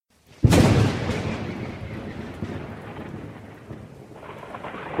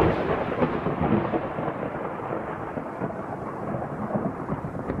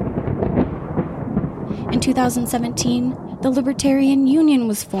2017, the Libertarian Union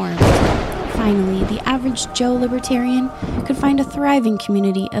was formed. Finally, the average Joe Libertarian could find a thriving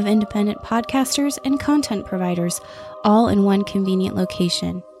community of independent podcasters and content providers, all in one convenient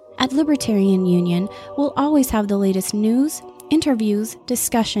location. At Libertarian Union, we'll always have the latest news, interviews,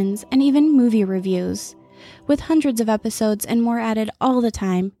 discussions, and even movie reviews. With hundreds of episodes and more added all the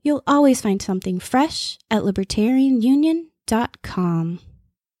time, you'll always find something fresh at libertarianunion.com.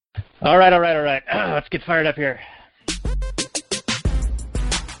 All right. Let's get fired up here.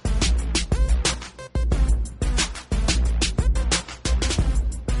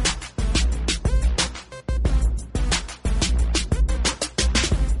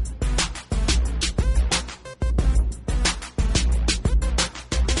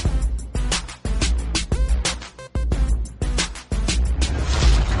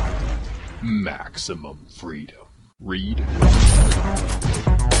 Maximum freedom. Read. Stay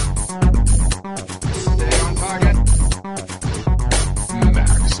on target.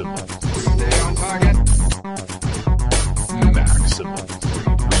 Maximum freedom. Stay on target. Maximum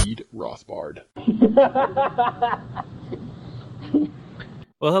freedom. Read Rothbard.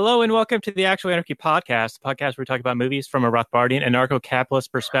 Well, hello and welcome to the Actual Anarchy Podcast, the podcast where we talk about movies from a Rothbardian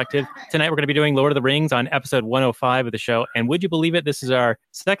anarcho-capitalist perspective. Tonight we're going to be doing Lord of the Rings on episode 105 of the show. And would you believe it, this is our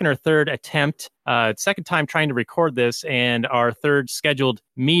second or third attempt, second time trying to record this, and our third scheduled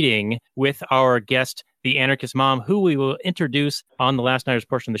meeting with our guest, the Anarchist Mom, who we will introduce on the last night's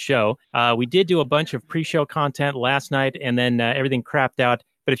portion of the show. We did do a bunch of pre-show content last night, and then everything crapped out.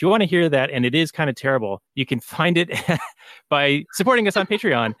 But if you want to hear that, and it is kind of terrible, you can find it by supporting us on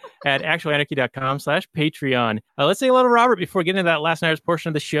Patreon at actualanarchy.com/Patreon. Let's say hello to Robert before we get into that last night's portion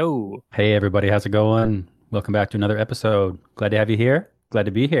of the show. Hey, everybody. How's it going? Welcome back to another episode. Glad to have you here. Glad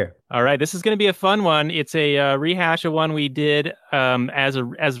to be here. All right. This is going to be a fun one. It's a rehash of one we did as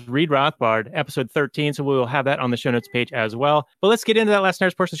Read Rothbard, episode 13. So we will have that on the show notes page as well. But let's get into that last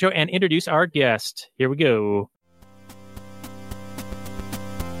night's portion of the show and introduce our guest. Here we go.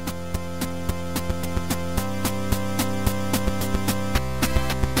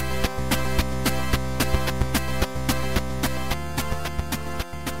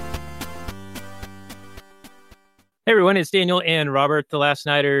 Hey everyone, it's Daniel and Robert, the Last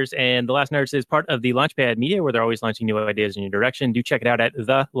Nighters, and the Last Nighters is part of the Launchpad Media, where they're always launching new ideas in your direction. Do check it out at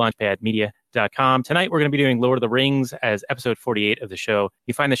thelaunchpadmedia.com. Tonight we're going to be doing Lord of the Rings as episode 48 of the show.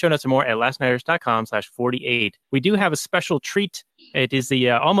 You find the show notes and more at lastnighters.com/48. We do have a special treat. It is the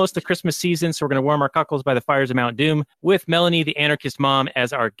almost the Christmas season, so we're going to warm our cockles by the fires of Mount Doom with Melanie, the Anarchist Mom,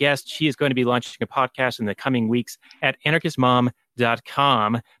 as our guest. She is going to be launching a podcast in the coming weeks at anarchistmom.com.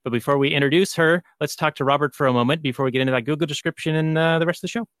 But before we introduce her, let's talk to Robert for a moment before we get into that Google description and the rest of the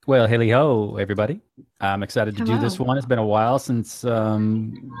show. Well, hey-ho, everybody. I'm excited to do this one. It's been a while since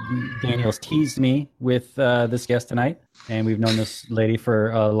Daniel's teased me with this guest tonight. And we've known this lady for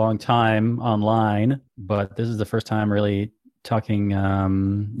a long time online, but this is the first time really talking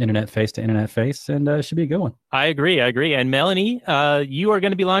internet face to internet face, and it should be a good one. I agree. And Melanie, you are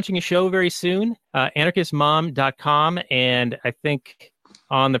going to be launching a show very soon, anarchistmom.com, and I think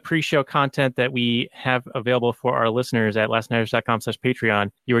on the pre-show content that we have available for our listeners at lastnighters.com/Patreon,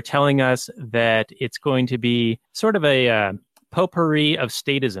 you were telling us that it's going to be sort of a potpourri of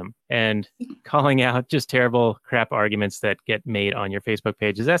statism and calling out just terrible crap arguments that get made on your Facebook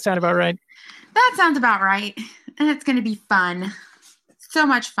page. Does that sound about right? That sounds about right. And it's going to be fun. So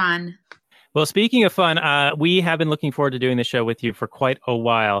much fun. Well, speaking of fun, we have been looking forward to doing the show with you for quite a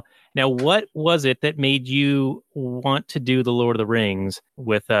while. Now, what was it that made you want to do the Lord of the Rings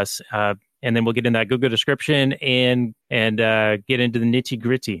with us? And then we'll get in that Google description and get into the nitty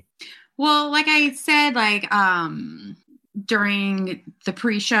gritty. Well, like I said, during the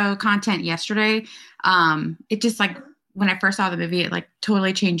pre-show content yesterday, it just when I first saw the movie, it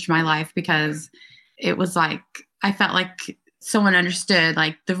totally changed my life, because it was I felt like someone understood,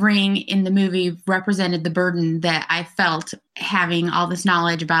 the ring in the movie represented the burden that I felt having all this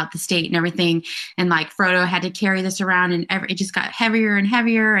knowledge about the state and everything. And Frodo had to carry this around, and it just got heavier and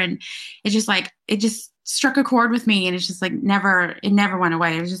heavier. And it just struck a chord with me, and it's just it never went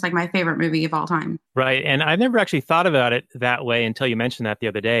away. It was just my favorite movie of all time. Right. And I never actually thought about it that way until you mentioned that the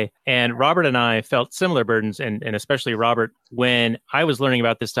other day. And Robert and I felt similar burdens, and especially Robert, when I was learning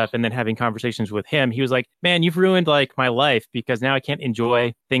about this stuff and then having conversations with him. He was like, man, you've ruined my life, because now I can't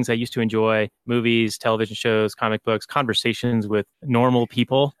enjoy things I used to enjoy, movies, television shows, comic books, conversations with normal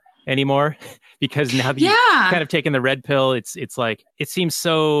people anymore, because now that you've kind of taken the red pill, it's it seems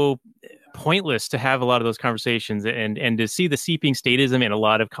so pointless to have a lot of those conversations, and to see the seeping statism in a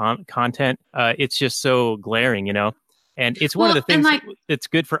lot of content. It's just so glaring, And it's one of the things and that's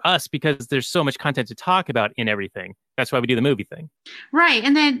good for us because there's so much content to talk about in everything. That's why we do the movie thing. Right.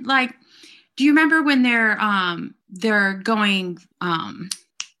 And then like, do you remember when they're going,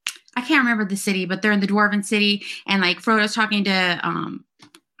 I can't remember the city, but they're in the Dwarven city and like Frodo's talking to,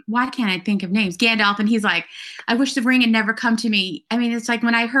 why can't I think of names? Gandalf. And he's like, I wish the ring had never come to me. I mean, it's like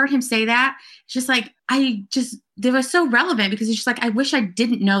when I heard him say that, it's just like, they were so relevant because it's just like, I wish I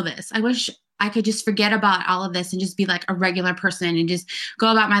didn't know this. I wish I could just forget about all of this and just be like a regular person and just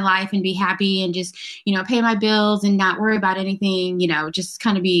go about my life and be happy and just, you know, pay my bills and not worry about anything, you know, just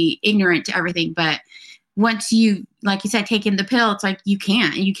kind of be ignorant to everything. But once you, like you said, taking the pill, it's like you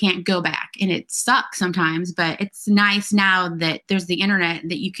can't go back, and it sucks sometimes, but it's nice now that there's the internet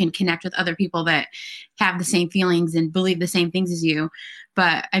that you can connect with other people that have the same feelings and believe the same things as you.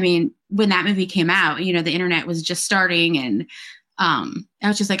 But I mean, when that movie came out, you know, the internet was just starting, and I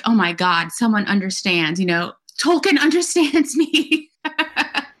was just like, oh my God, someone understands, you know, Tolkien understands me.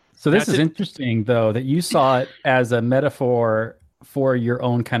 So this is interesting, though, that you saw it as a metaphor for your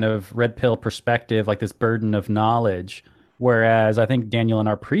own kind of red pill perspective, like this burden of knowledge. Whereas I think Daniel, in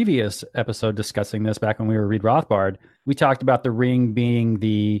our previous episode discussing this back when we were Read Rothbard, we talked about the ring being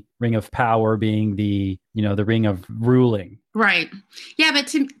the ring of power, being the, you know, the ring of ruling. Right. Yeah.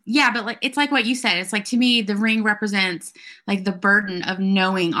 But like, it's like what you said. It's like, to me, the ring represents like the burden of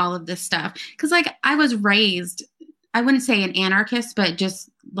knowing all of this stuff. Cause like I was raised, I wouldn't say an anarchist, but just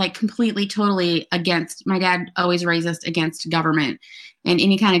like completely, totally against. My dad always raised us against government and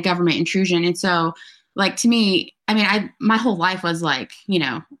any kind of government intrusion. And so like, to me, I mean, my whole life was like, you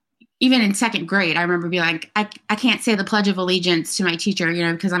know, even in second grade, I remember being like, I can't say the Pledge of Allegiance to my teacher, you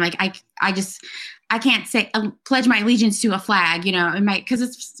know, because I'm like, I can't say pledge my allegiance to a flag, you know, because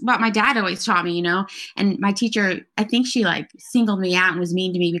it's what my dad always taught me, you know. And my teacher, I think she like singled me out and was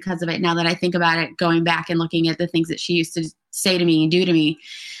mean to me because of it. Now that I think about it, going back and looking at the things that she used to say to me and do to me,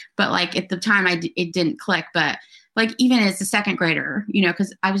 but like at the time, it didn't click. But like even as a second grader, you know,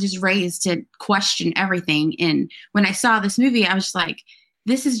 because I was just raised to question everything. And when I saw this movie, I was just like,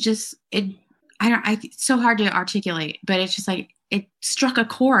 this is just it. It's so hard to articulate, but it's just like it struck a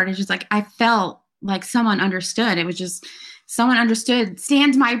chord. It's just like I felt like someone understood. It was just someone understood.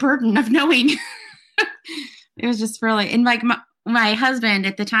 Stands my burden of knowing. It was just really, and like my husband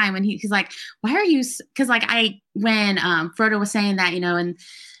at the time when he's like, why are you? Because like when Frodo was saying that, you know, and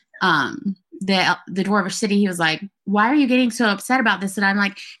the Dwarvish city, he was like, why are you getting so upset about this? And I'm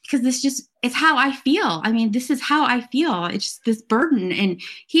like, because it's how I feel. I mean, this is how I feel. It's just this burden. And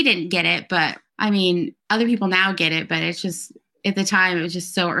he didn't get it, but I mean, other people now get it, but it's just, at the time, it was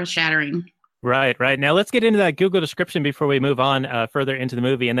just so earth shattering. Right. Now let's get into that Google description before we move on further into the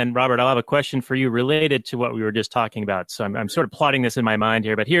movie. And then, Robert, I'll have a question for you related to what we were just talking about. So I'm sort of plotting this in my mind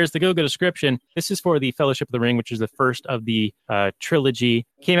here. But here's the Google description. This is for the Fellowship of the Ring, which is the first of the trilogy.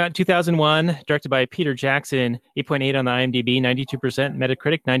 Came out in 2001, directed by Peter Jackson, 8.8 on the IMDb, 92%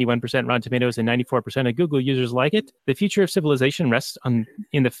 Metacritic, 91% Rotten Tomatoes, and 94% of Google users like it. The future of civilization rests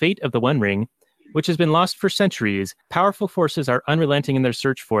in the fate of the One Ring, which has been lost for centuries. Powerful forces are unrelenting in their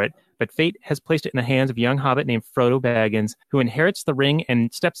search for it, but fate has placed it in the hands of a young hobbit named Frodo Baggins, who inherits the ring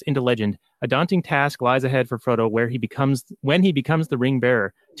and steps into legend. A daunting task lies ahead for Frodo when he becomes the ring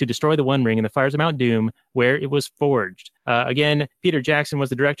bearer, to destroy the One Ring in the fires of Mount Doom, where it was forged. Again, Peter Jackson was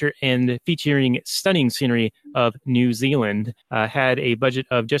the director, and featuring stunning scenery of New zealand. Had a budget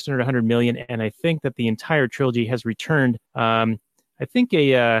of just under $100 million, and I think that the entire trilogy has returned I think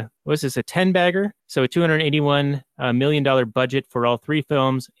a 10-bagger? So a $281 million budget for all three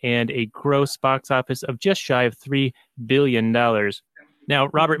films and a gross box office of just shy of $3 billion. Now,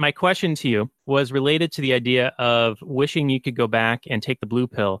 Robert, my question to you was related to the idea of wishing you could go back and take the blue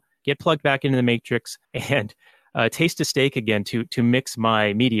pill, get plugged back into the Matrix, and taste a steak again to mix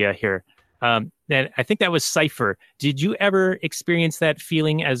my media here. And I think that was Cypher. Did you ever experience that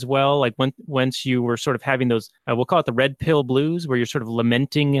feeling as well? Like once you were sort of having those, we'll call it the red pill blues, where you're sort of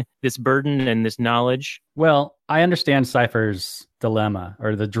lamenting this burden and this knowledge? Well, I understand Cypher's dilemma,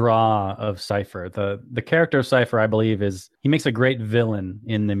 or the draw of Cypher. The character of Cypher, I believe, he makes a great villain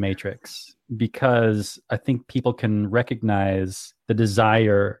in the Matrix, because I think people can recognize the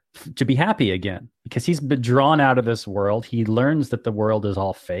desire to be happy again, because he's been drawn out of this world. He learns that the world is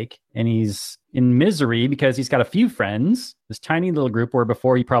all fake, and he's in misery because he's got a few friends, this tiny little group, where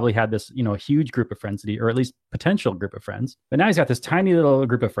before he probably had this, you know, huge group of friends, or at least potential group of friends. But now he's got this tiny little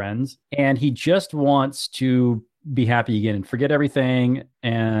group of friends, and he just wants to be happy again and forget everything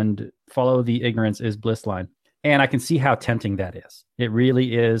and follow the ignorance is bliss line. And I can see how tempting that is. It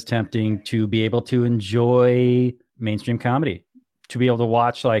really is tempting to be able to enjoy mainstream comedy, to be able to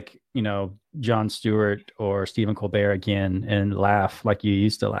watch, like, you know, Jon Stewart or Stephen Colbert again and laugh like you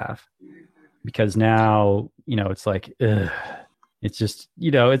used to laugh. Because now, it's like, ugh, it's just,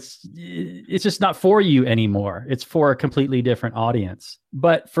 it's just not for you anymore. It's for a completely different audience.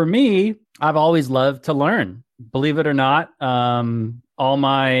 But for me, I've always loved to learn. Believe it or not, all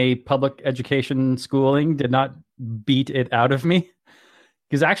my public education schooling did not beat it out of me.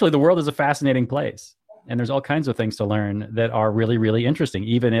 Because actually, the world is a fascinating place. And there's all kinds of things to learn that are really, really interesting,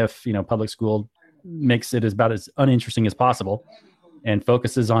 even if, public school makes it about as uninteresting as possible and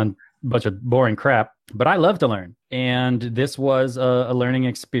focuses on a bunch of boring crap. But I love to learn. And this was a learning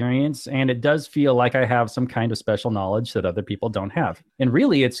experience. And it does feel like I have some kind of special knowledge that other people don't have. And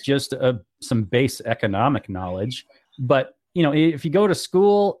really, it's just some base economic knowledge. But, if you go to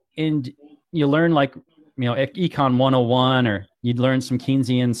school and you learn like, Econ 101, or you'd learn some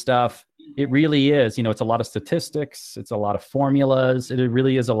Keynesian stuff, it really is, it's a lot of statistics. It's a lot of formulas. It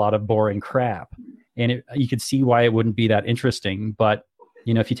really is a lot of boring crap. And you could see why it wouldn't be that interesting. But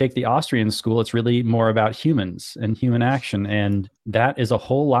if you take the Austrian school, it's really more about humans and human action. And that is a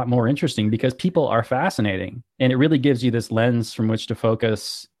whole lot more interesting because people are fascinating. And it really gives you this lens from which to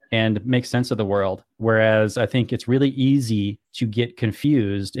focus and make sense of the world. Whereas I think it's really easy to get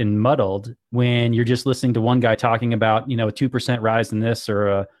confused and muddled when you're just listening to one guy talking about, a 2% rise in this or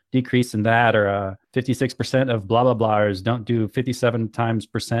a decrease in that, or 56% of blah, blah, blahs don't do 57 times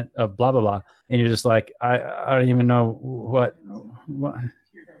percent of blah, blah, blah. And you're just like, I don't even know what.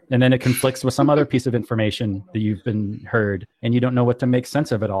 And then it conflicts with some other piece of information that you've been heard, and you don't know what to make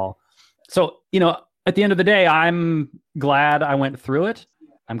sense of it all. So, at the end of the day, I'm glad I went through it.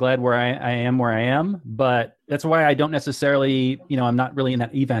 I'm glad where I am, but that's why I don't necessarily, I'm not really in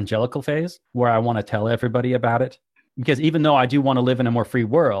that evangelical phase where I want to tell everybody about it. Because even though I do want to live in a more free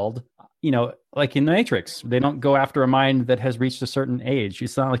world, like in the Matrix, they don't go after a mind that has reached a certain age.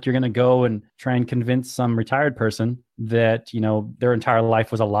 It's not like you're going to go and try and convince some retired person that, their entire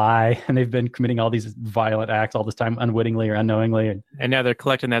life was a lie and they've been committing all these violent acts all this time, unwittingly or unknowingly. And now they're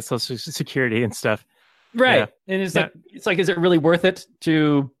collecting that Social Security and stuff. Right. Yeah. And it's like, is it really worth it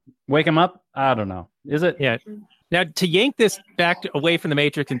to wake them up? I don't know. Is it? Yeah. Now, to yank this back away from the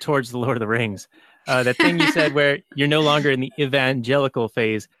Matrix and towards the Lord of the Rings, that thing you said where you're no longer in the evangelical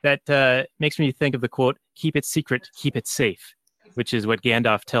phase, that makes me think of the quote, "Keep it secret, keep it safe," which is what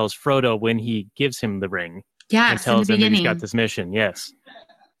Gandalf tells Frodo when he gives him the ring. Yes, and tells him that he's got this mission. Yes.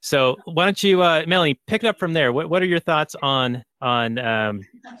 So why don't you, Melanie, pick it up from there. What are your thoughts on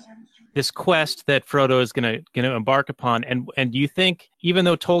this quest that Frodo is going to embark upon? And do you think, even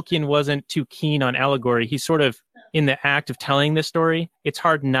though Tolkien wasn't too keen on allegory, he's sort of in the act of telling this story, it's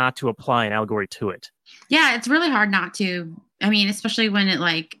hard not to apply an allegory to it? Yeah, it's really hard not to. I mean, especially when it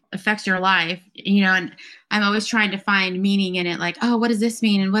like affects your life, and I'm always trying to find meaning in it. Like, oh, what does this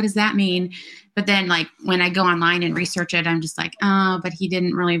mean? And what does that mean? But then like when I go online and research it, I'm just like, oh, but he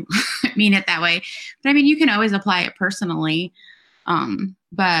didn't really mean it that way. But I mean, you can always apply it personally.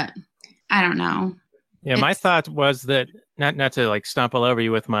 But I don't know. Yeah, my thought was that, not to like stomp all over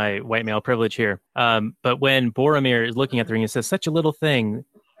you with my white male privilege here, but when Boromir is looking at the ring, it says such a little thing,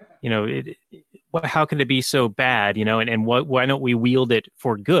 how could it be so bad, and why don't we wield it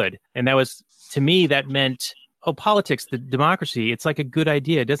for good? And that was, to me, that meant, politics, the democracy, it's like a good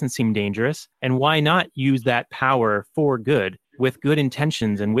idea. It doesn't seem dangerous. And why not use that power for good with good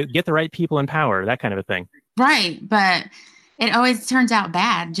intentions and get the right people in power, that kind of a thing. Right. But it always turns out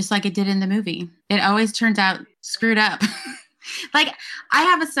bad, just like it did in the movie. It always turns out screwed up. Like, I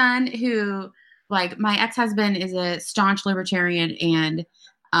have a son who, like, my ex-husband is a staunch libertarian, and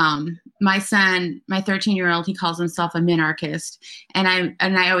my son, my 13-year-old, he calls himself a minarchist. And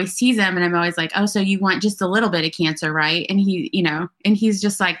I always tease him, and I'm always like, oh, so you want just a little bit of cancer, right? And he's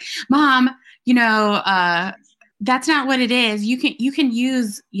just like, Mom, that's not what it is. You can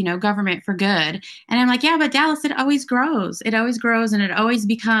use, government for good. And I'm like, yeah, but Dallas, it always grows. It always grows, and it always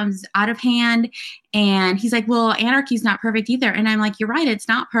becomes out of hand. And he's like, well, anarchy's not perfect either. And I'm like, you're right. It's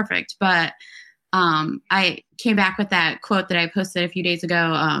not perfect. But I came back with that quote that I posted a few days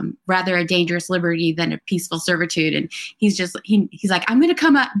ago, rather a dangerous liberty than a peaceful servitude. And he's like, I'm going to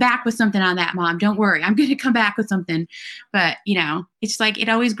come back with something on that, Mom. Don't worry. I'm going to come back with something. But, it's like it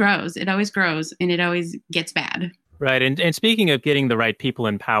always grows. It always grows, and it always gets bad. Right. And speaking of getting the right people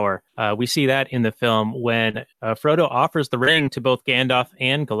in power, we see that in the film when Frodo offers the ring to both Gandalf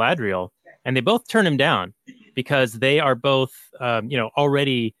and Galadriel, and they both turn him down because they are both,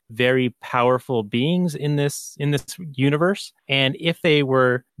 already very powerful beings in this universe. And if they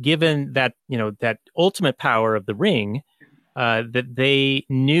were given that, that ultimate power of the ring, that they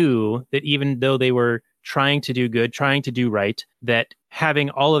knew that even though they were trying to do good, trying to do right, that having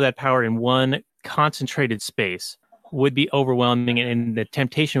all of that power in one concentrated space would be overwhelming, and the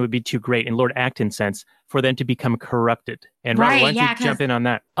temptation would be too great in Lord Acton's sense for them to become corrupted. And Robert, why don't you jump in on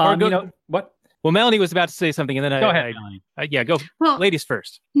that? What? Well, Melanie was about to say something, and then go ahead, Melanie. Go. Well, ladies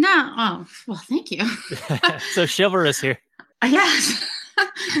first. No. Oh, well, thank you. So chivalrous here. Yes.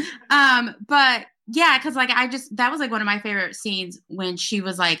 But yeah, because like that was like one of my favorite scenes when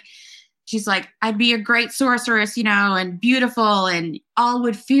she's like, I'd be a great sorceress, and beautiful, and all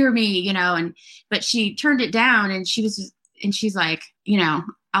would fear me, but she turned it down, and she's like,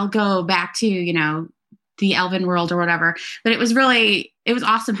 I'll go back to, the elven world or whatever. But it was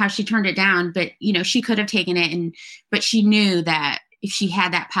awesome how she turned it down, but she could have taken it, but she knew that if she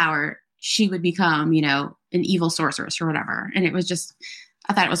had that power, she would become, an evil sorceress or whatever. And it was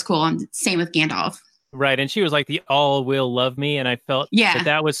I thought it was cool. And same with Gandalf. Right. And she was like, the all will love me. And I felt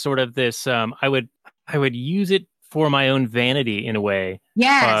that was sort of this, I would use it for my own vanity in a way.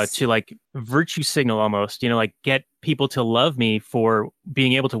 Yes. To like virtue signal almost, like get people to love me for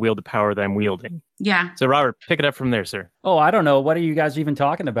being able to wield the power that I'm wielding. Yeah. So Robert, pick it up from there, sir. Oh, I don't know. What are you guys even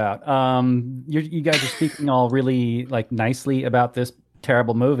talking about? You guys are speaking all really like nicely about this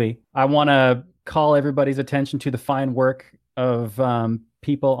terrible movie. I want to call everybody's attention to the fine work of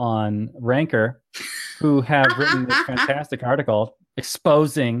people on Ranker who have written this fantastic article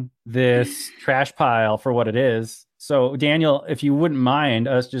exposing this trash pile for what it is. So, Daniel, if you wouldn't mind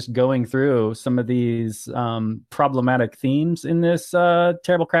us just going through some of these problematic themes in this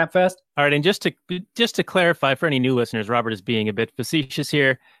terrible crap fest. All right, and just to clarify for any new listeners, Robert is being a bit facetious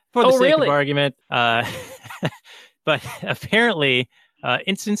here for the sake of argument. But apparently,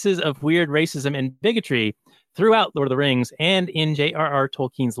 instances of weird racism and bigotry throughout Lord of the Rings and in J.R.R.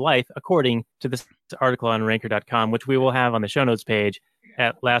 Tolkien's life, according to this article on Ranker.com, which we will have on the show notes page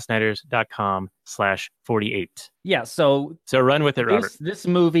at lastnighters.com/48. Yeah, so run with it, Robert. This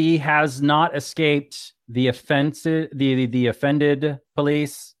movie has not escaped the offended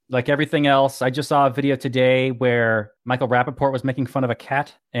police like everything else. I just saw a video today where Michael Rappaport was making fun of a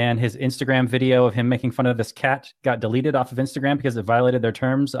cat, and his Instagram video of him making fun of this cat got deleted off of Instagram because it violated their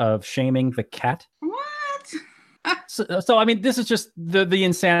terms of shaming the cat. What? So I mean, this is just the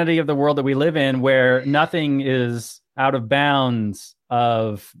insanity of the world that we live in, where nothing is out of bounds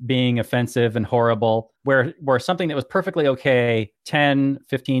of being offensive and horrible, where something that was perfectly okay 10,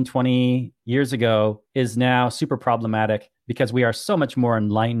 15, 20 years ago is now super problematic because we are so much more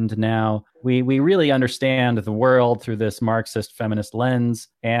enlightened now. We really understand the world through this Marxist feminist lens.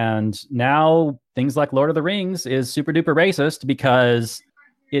 And now things like Lord of the Rings is super duper racist because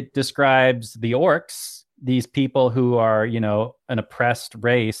it describes the orcs, these people who are, an oppressed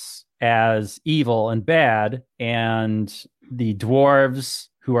race, as evil and bad, and the dwarves,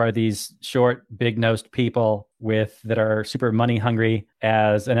 who are these short, big-nosed people that are super money hungry,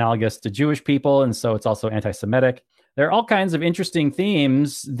 as analogous to Jewish people, and so it's also anti-Semitic. There are all kinds of interesting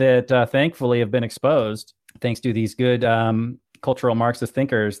themes that thankfully have been exposed thanks to these good cultural Marxist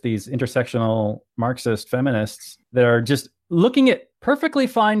thinkers, these intersectional Marxist feminists that are just looking at perfectly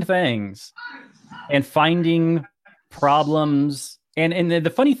fine things and finding problems. And the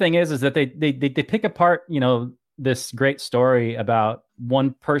funny thing is that they pick apart, this great story about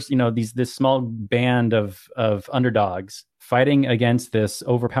one person, this small band of underdogs fighting against this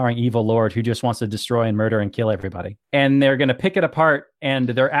overpowering evil lord who just wants to destroy and murder and kill everybody. And they're going to pick it apart, and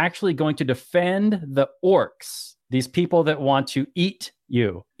they're actually going to defend the orcs, these people that want to eat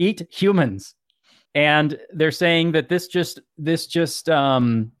humans. And they're saying that this just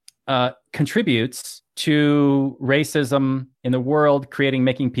contributes to racism in the world,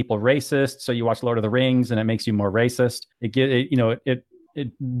 making people racist. So you watch Lord of the Rings and it makes you more racist.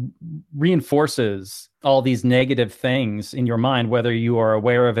 It reinforces all these negative things in your mind, whether you are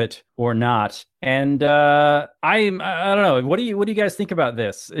aware of it or not. And I don't know. What do you guys think about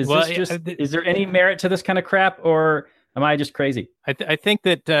this? Is there any merit to this kind of crap, or am I just crazy? I think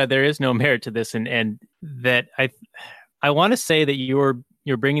that there is no merit to this, and that I want to say that you're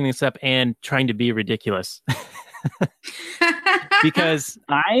bringing this up and trying to be ridiculous. Because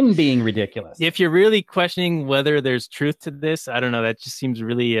I'm being ridiculous. If you're really questioning whether there's truth to this, I don't know. That just seems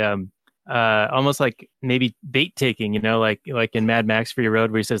really almost like maybe bait taking, like in Mad Max Fury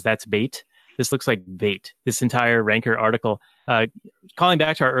Road, where he says that's bait. This looks like bait. This entire Ranker article, calling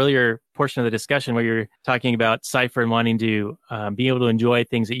back to our earlier portion of the discussion where you're talking about Cypher and wanting to be able to enjoy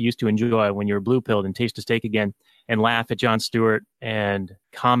things that you used to enjoy when you were blue-pilled and taste a steak again, and laugh at Jon Stewart and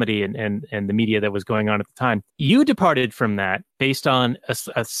comedy and the media that was going on at the time. You departed from that based on a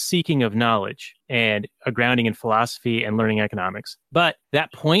seeking of knowledge and a grounding in philosophy and learning economics. But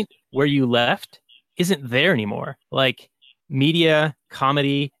that point where you left isn't there anymore. Like media,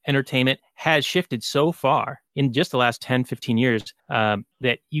 comedy, entertainment has shifted so far in just the last 10, 15 years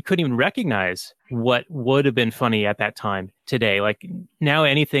that you couldn't even recognize what would have been funny at that time today. Like now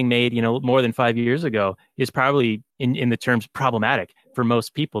anything made, more than 5 years ago is probably in the terms problematic for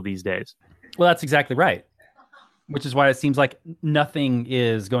most people these days. Well, that's exactly right. Which is why it seems like nothing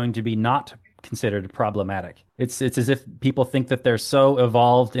is going to be not considered problematic. It's as if people think that they're so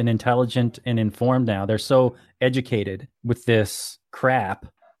evolved and intelligent and informed now. They're so educated with this crap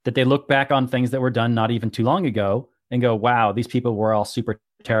that they look back on things that were done not even too long ago and go, wow, these people were all super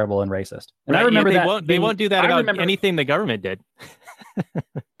terrible and racist. And right, I remember they won't do that about anything the government did.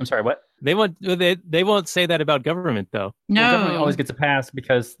 I'm sorry, what? They won't say that about government, though. No, well, government always gets a pass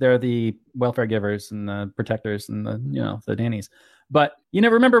because they're the welfare givers and the protectors and the nannies. But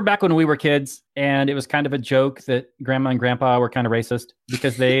remember back when we were kids, and it was kind of a joke that grandma and grandpa were kind of racist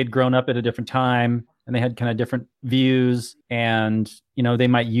because they'd grown up at a different time and they had kind of different views, and they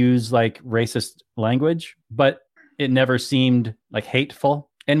might use like racist language, but it never seemed like hateful.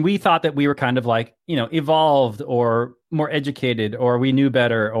 And we thought that we were kind of like, evolved or more educated, or we knew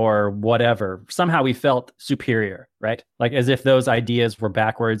better or whatever. Somehow we felt superior, right? Like as if those ideas were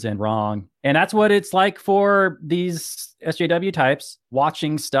backwards and wrong. And that's what it's like for these SJW types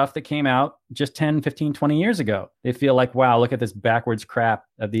watching stuff that came out just 10, 15, 20 years ago. They feel like, wow, look at this backwards crap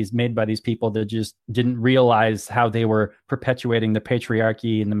of these made by these people that just didn't realize how they were perpetuating the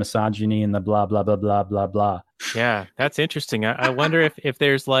patriarchy and the misogyny and the blah, blah, blah, blah, blah, blah. Yeah, that's interesting. I wonder if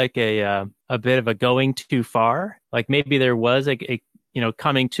there's like a bit of a going too far. Like maybe there was a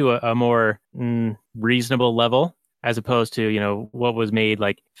coming to a more reasonable level as opposed to, what was made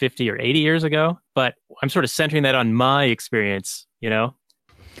like 50 or 80 years ago. But I'm sort of centering that on my experience,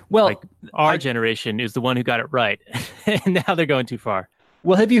 Well, like our generation is the one who got it right. And now they're going too far.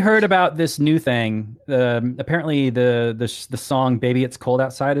 Well, have you heard about this new thing? Apparently the song Baby It's Cold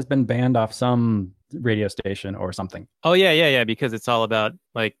Outside has been banned off some radio station or something. Oh, yeah. Because it's all about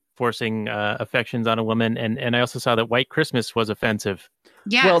like forcing affections on a woman. And I also saw that White Christmas was offensive.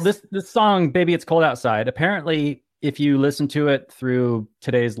 Yes. Well, this song, Baby It's Cold Outside, apparently, if you listen to it through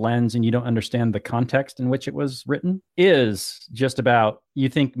today's lens and you don't understand the context in which it was written, is just about, you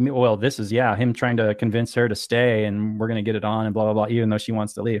think, well, this is, him trying to convince her to stay and we're going to get it on and blah, blah, blah, even though she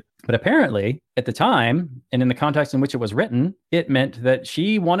wants to leave. But apparently, at the time, and in the context in which it was written, it meant that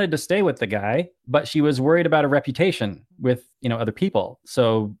she wanted to stay with the guy, but she was worried about a reputation with, other people.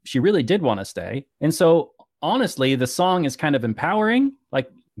 So she really did want to stay. And so, honestly, the song is kind of empowering. Like,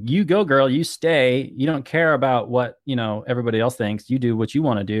 you go, girl, you stay. You don't care about what, everybody else thinks. You do what you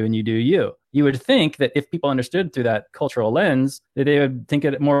want to do and you do you. You would think that if people understood through that cultural lens, that they would think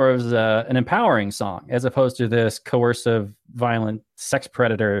it more as an empowering song as opposed to this coercive, violent sex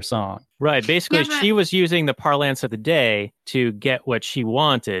predator song. Right. Basically, she was using the parlance of the day to get what she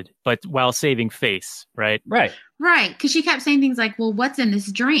wanted, but while saving face, right? Right. Right. Because she kept saying things like, well, what's in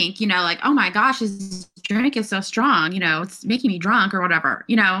this drink? Like, oh my gosh, this drink is so strong. It's making me drunk or whatever.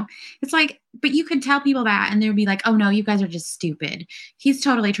 It's like, but you could tell people that and they'd be like, oh no, you guys are just stupid. He's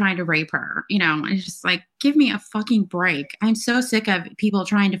totally trying to rape her. And it's just like, give me a fucking break. I'm so sick of people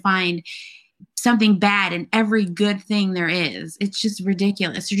trying to find something bad in every good thing there is. It's just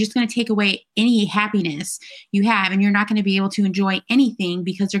ridiculous. You're just going to take away any happiness you have, and you're not going to be able to enjoy anything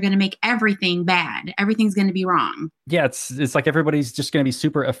because they're going to make everything bad. Everything's going to be wrong. Yeah, it's like everybody's just going to be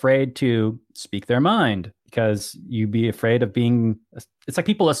super afraid to speak their mind because you'd be afraid of being. It's like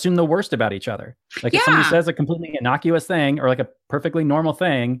people assume the worst about each other. Like if somebody says a completely innocuous thing or like a perfectly normal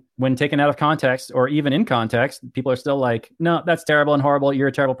thing, when taken out of context or even in context, people are still like, no, that's terrible and horrible. You're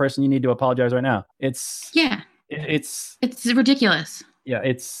a terrible person. You need to apologize right now. It's ridiculous. Yeah,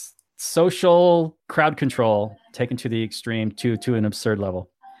 it's social crowd control taken to the extreme, to an absurd level.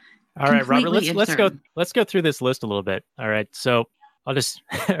 All right, Robert, let's go through this list a little bit. All right, so I'll just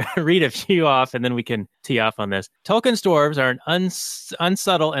read a few off and then we can tee off on this. Tolkien's dwarves are an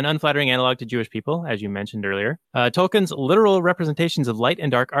unsubtle and unflattering analog to Jewish people, as you mentioned earlier. Tolkien's literal representations of light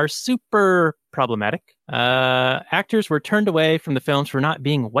and dark are super problematic. Actors were turned away from the films for not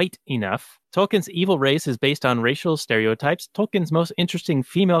being white enough. Tolkien's evil race is based on racial stereotypes. Tolkien's most interesting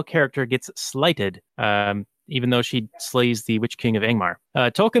female character gets slighted. Even though she slays the Witch King of Angmar.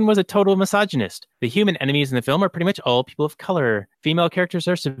 Tolkien was a total misogynist. The human enemies in the film are pretty much all people of color. Female characters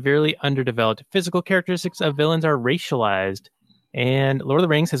are severely underdeveloped. Physical characteristics of villains are racialized. And Lord of the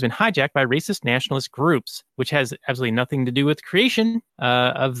Rings has been hijacked by racist nationalist groups, which has absolutely nothing to do with creation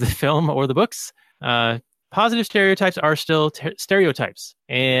of the film or the books. positive stereotypes are still stereotypes.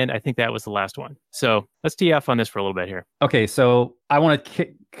 And I think that was the last one. So let's tee off on this for a little bit here. Okay, so I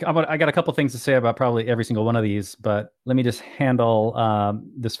got a couple things to say about probably every single one of these, but let me just handle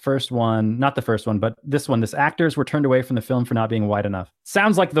this first one. Not the first one, but this one. This actors were turned away from the film for not being white enough.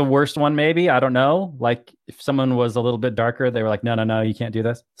 Sounds like the worst one, maybe. I don't know. Like if someone was a little bit darker, they were like, no, you can't do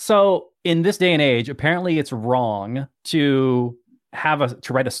this. So in this day and age, apparently it's wrong to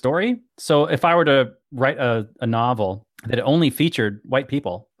write a story. So if I were to write a novel that only featured white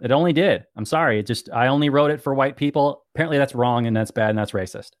people, it only did. I'm sorry. I only wrote it for white people. Apparently that's wrong and that's bad and that's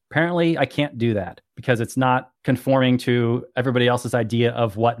racist. Apparently I can't do that because it's not conforming to everybody else's idea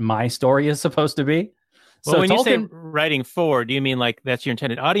of what my story is supposed to be. Well, so when Tolkien, you say writing for, do you mean like that's your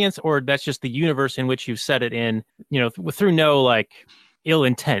intended audience, or that's just the universe in which you set it in, through no like ill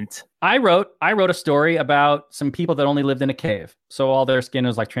intent? I wrote a story about some people that only lived in a cave. So all their skin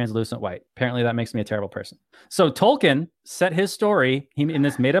was like translucent white. Apparently that makes me a terrible person. So Tolkien set his story in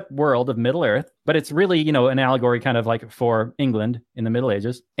this made up world of Middle Earth, but it's really, an allegory kind of like for England in the Middle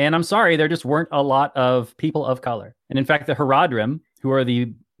Ages. And I'm sorry, there just weren't a lot of people of color. And in fact, the Haradrim, who are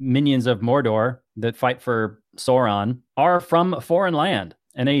the minions of Mordor that fight for Sauron, are from a foreign land.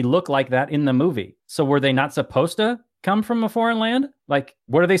 And they look like that in the movie. So were they not supposed to come from a foreign land? Like,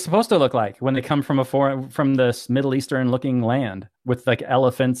 what are they supposed to look like when they come from this Middle Eastern looking land with like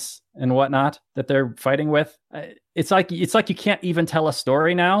elephants and whatnot that they're fighting with? It's like you can't even tell a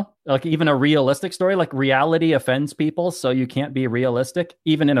story now, like even a realistic story. Like reality offends people, so you can't be realistic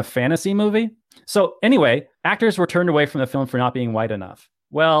even in a fantasy movie. So anyway, actors were turned away from the film for not being white enough.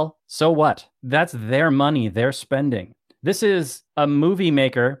 Well, so what? That's their money they're spending. This is a movie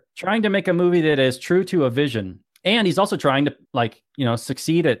maker trying to make a movie that is true to a vision. And he's also trying to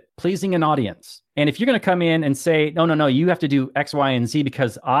succeed at pleasing an audience. And if you're going to come in and say, no, you have to do X, Y, and Z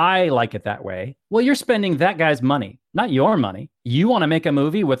because I like it that way. Well, you're spending that guy's money, not your money. You want to make a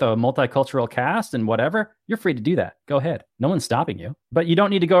movie with a multicultural cast and whatever, you're free to do that. Go ahead. No one's stopping you. But you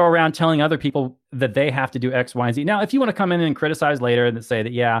don't need to go around telling other people that they have to do X, Y, and Z. Now, if you want to come in and criticize later and say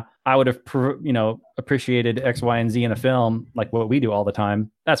that, yeah, I would have, appreciated X, Y, and Z in a film like what we do all the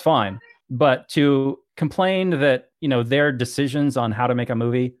time, that's fine. But to complain that, their decisions on how to make a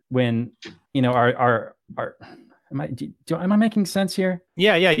movie when, am I making sense here?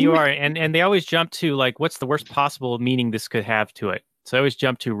 Yeah, you are. And they always jump to like, what's the worst possible meaning this could have to it? So I always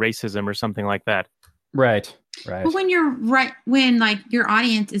jump to racism or something like that. Right. But when like your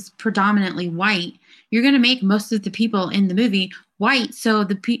audience is predominantly white, you're going to make most of the people in the movie white, so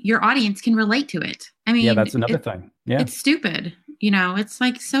your audience can relate to it. I mean, yeah, that's another thing. Yeah, it's stupid. It's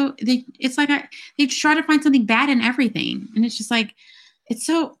like they try to find something bad in everything, and it's just like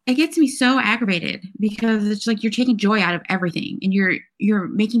it gets me so aggravated because it's like you're taking joy out of everything, and you're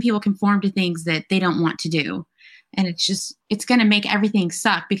making people conform to things that they don't want to do, and it's going to make everything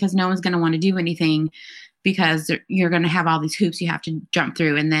suck because no one's going to want to do anything because you're going to have all these hoops you have to jump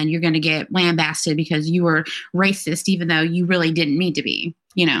through, and then you're going to get lambasted because you were racist even though you really didn't mean to be.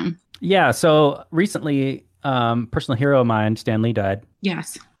 Yeah. So recently, personal hero of mine, Stan Lee, died.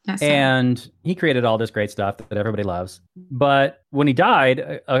 Yes. And he created all this great stuff that everybody loves. But when he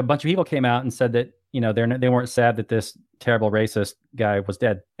died, a bunch of people came out and said that, they weren't sad that this terrible racist guy was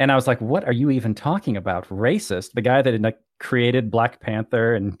dead. And I was like, what are you even talking about? Racist? The guy that had created Black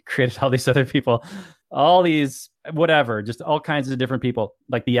Panther and created all these other people, all these, whatever, just all kinds of different people,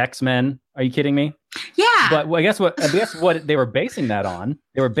 like the X-Men. Are you kidding me? Yeah. But I guess what they were basing that on?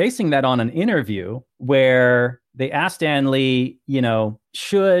 They were basing that on an interview where they asked Stan Lee,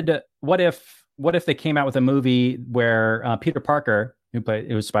 what if they came out with a movie where Peter Parker,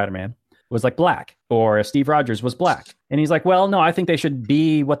 it was Spider-Man, was like black, or Steve Rogers was black. And he's like, well, no, I think they should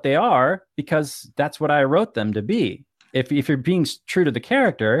be what they are because that's what I wrote them to be. If you're being true to the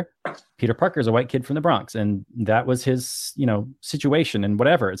character, Peter Parker is a white kid from the Bronx, and that was his, situation and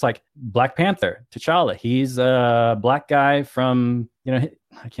whatever. It's like Black Panther, T'Challa. He's a black guy from,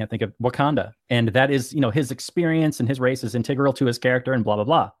 I can't think of Wakanda. And that is, his experience and his race is integral to his character and blah, blah,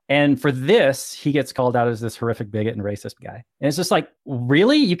 blah. And for this, he gets called out as this horrific bigot and racist guy. And it's just like,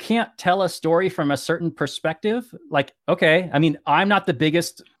 really? You can't tell a story from a certain perspective? Like, okay, I mean, I'm not the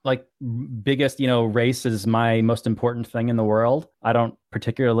biggest, race is my most important thing in the world. I don't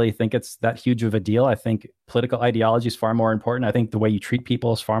particularly think it's that huge of a deal. I think political ideology is far more important. I think the way you treat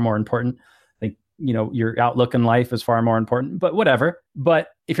people is far more important. Your outlook in life is far more important, but whatever. But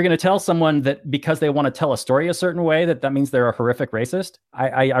if you're going to tell someone that because they want to tell a story a certain way, that means they're a horrific racist,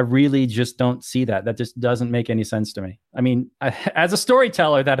 I really just don't see that. That just doesn't make any sense to me. I mean, as a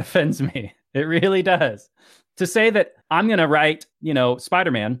storyteller, that offends me. It really does. To say that I'm going to write,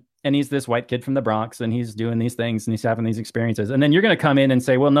 Spider-Man and he's this white kid from the Bronx, and he's doing these things, and he's having these experiences. And then you're going to come in and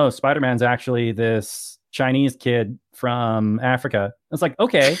say, well, no, Spider-Man's actually this Chinese kid from Africa. It's like,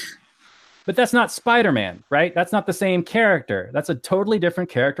 okay, but that's not Spider-Man, right? That's not the same character. That's a totally different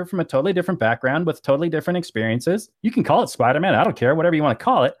character from a totally different background with totally different experiences. You can call it Spider-Man. I don't care, whatever you want to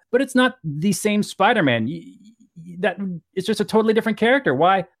call it, but it's not the same Spider-Man. That it's just a totally different character.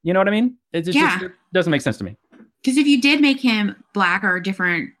 Why? You know what I mean? It doesn't make sense to me. Because if you did make him black or a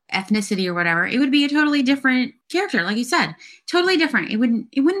different ethnicity or whatever, it would be a totally different character, like you said, totally different. It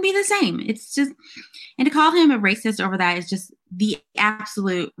wouldn't be the same. It's just, and to call him a racist over that is just the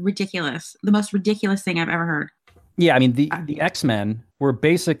absolute ridiculous, the most ridiculous thing I've ever heard. Yeah, I mean the X-Men were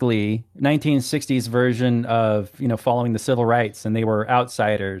basically 1960s version of following the civil rights, and they were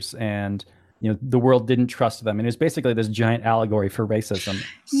outsiders, and the world didn't trust them, and it was basically this giant allegory for racism.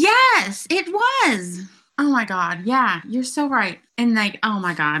 Yes, it was. Oh my God. Yeah, you're so right. And like, oh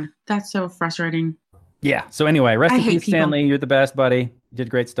my God, that's so frustrating. Yeah. So anyway, rest in peace, people. Stanley. You're the best, buddy. You did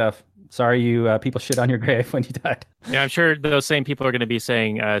great stuff. Sorry you people shit on your grave when you died. Yeah, I'm sure those same people are going to be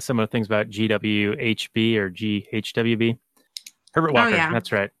saying similar things about GWHB or GHWB. Herbert Walker. Yeah.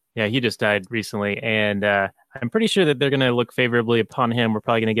 That's right. Yeah, he just died recently. And I'm pretty sure that they're going to look favorably upon him. We're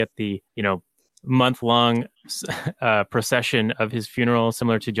probably going to get the, month-long procession of his funeral,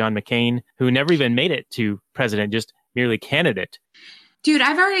 similar to John McCain, who never even made it to president, just merely candidate. Dude,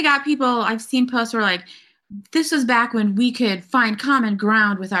 I've already got people, I've seen posts where like, this was back when we could find common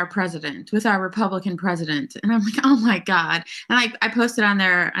ground with our president, with our Republican president. And I'm like, oh my God. And I posted on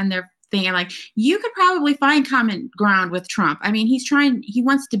their thing, I'm like, you could probably find common ground with Trump. I mean, he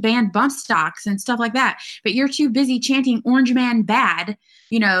wants to ban bump stocks and stuff like that, but you're too busy chanting Orange Man bad,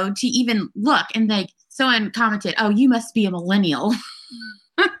 to even look. And like someone commented, oh, you must be a millennial.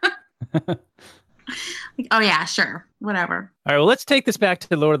 Like, oh yeah, sure. Whatever. All right. Well, let's take this back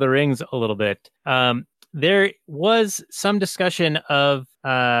to Lord of the Rings a little bit. There was some discussion of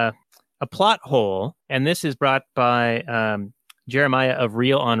a plot hole, and this is brought by Jeremiah of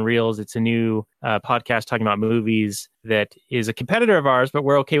Reel on Reels. It's a new podcast talking about movies that is a competitor of ours, but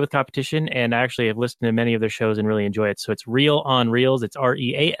we're okay with competition. And I actually have listened to many of their shows and really enjoy it. So it's Reel on Reels. It's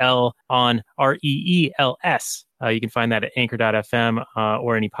REAL on REELS. You can find that at anchor.fm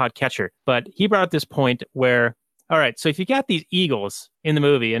or any podcatcher. But he brought up this point where, all right, so if you got these eagles in the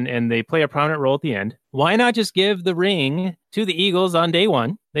movie and they play a prominent role at the end, why not just give the ring to the eagles on day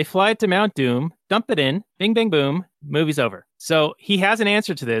one? They fly it to Mount Doom, dump it in, bing, bing, boom, movie's over. So he has an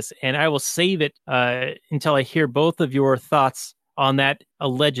answer to this, and I will save it until I hear both of your thoughts on that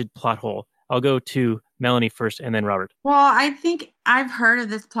alleged plot hole. I'll go to Melanie first and then Robert. Well, I think I've heard of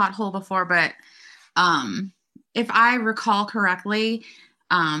this plot hole before, but if I recall correctly,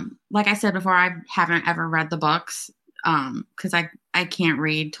 like I said before, I haven't ever read the books because I can't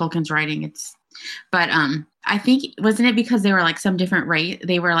read Tolkien's writing. But I think, wasn't it because they were like some different race?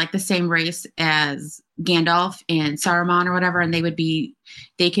 They were like the same race as Gandalf and Saruman or whatever, and they could be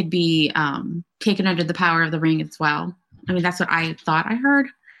taken under the power of the ring as well. I mean, that's what I thought I heard.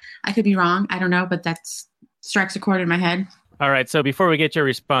 I could be wrong. I don't know, but that strikes a chord in my head. All right. So before we get your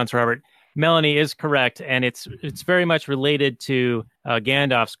response, Robert, Melanie is correct, and it's very much related to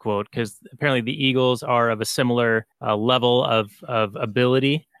Gandalf's quote, because apparently the eagles are of a similar level of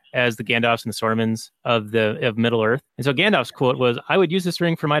ability as the Gandalfs and the Sormans of Middle Earth. And so Gandalf's quote was, "I would use this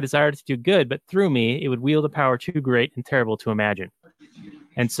ring for my desire to do good, but through me it would wield a power too great and terrible to imagine."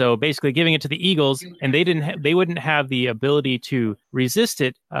 And so basically giving it to the eagles, and they wouldn't have the ability to resist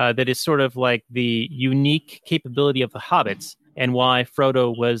it. That is sort of like the unique capability of the hobbits, and why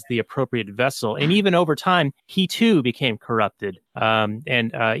Frodo was the appropriate vessel. And even over time, he too became corrupted. And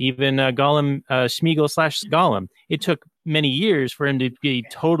even Gollum, Smeagol/Gollum, it took many years for him to be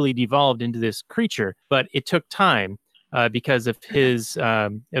totally devolved into this creature, but it took time because of his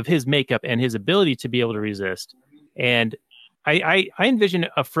makeup and his ability to be able to resist. And I envision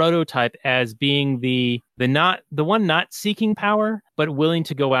a Frodo type as being the one not seeking power, but willing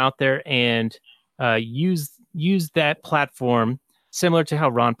to go out there and use that platform, similar to how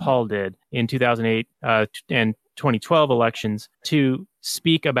Ron Paul did in 2008 and 2012 elections, to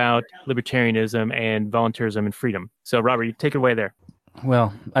speak about libertarianism and voluntarism and freedom. So, Robert, you take it away there.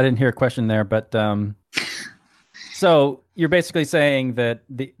 Well, I didn't hear a question there, but so you're basically saying that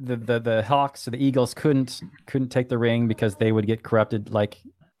the Hawks or the Eagles couldn't take the ring because they would get corrupted like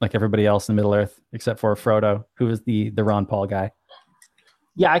everybody else in Middle Earth, except for Frodo, who is the Ron Paul guy.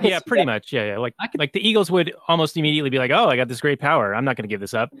 Yeah, pretty much. Yeah. Like the Eagles would almost immediately be like, "Oh, I got this great power. I'm not going to give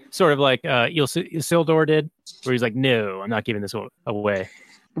this up." Sort of like Isildur did, where he's like, "No, I'm not giving this away."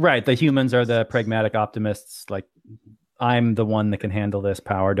 Right. The humans are the pragmatic optimists. Like, I'm the one that can handle this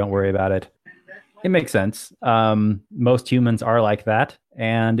power. Don't worry about it. It makes sense. Most humans are like that.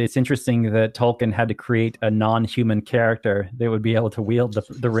 And it's interesting that Tolkien had to create a non-human character that would be able to wield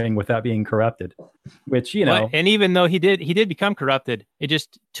the ring without being corrupted, which, you know. And even though he did become corrupted, it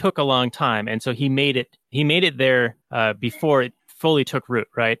just took a long time. And so he made it there before it fully took root,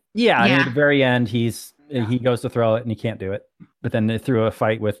 right? Yeah. I mean, at the very end, he goes to throw it and he can't do it. But then through a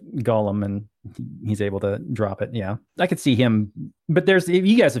fight with Gollum and he's able to drop it. Yeah, I could see him. But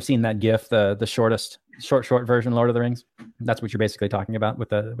you guys have seen that GIF, the short version, Lord of the Rings. That's what you're basically talking about with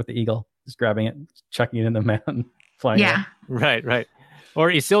the eagle, just grabbing it, chucking it in the mountain, flying. Yeah, away. Right.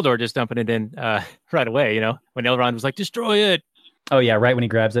 Or Isildur just dumping it in right away. You know, when Elrond was like, "Destroy it." Oh yeah, right when he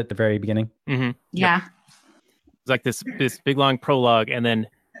grabs it at the very beginning. Mm-hmm. Yeah. Yep. It's like this big long prologue, and then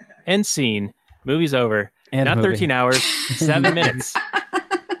end scene. Movie's over. And not movie. 13 hours, 7 minutes. I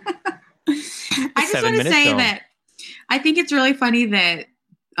just want to say that I think it's really funny that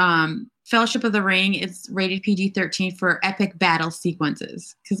Fellowship of the Ring is rated PG-13 for epic battle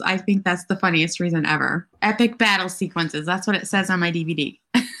sequences, because I think that's the funniest reason ever. Epic battle sequences. That's what it says on my DVD.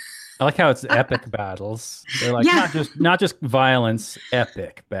 I like how it's epic battles. They're like not just violence,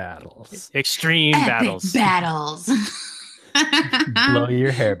 epic battles. Extreme epic battles. Blow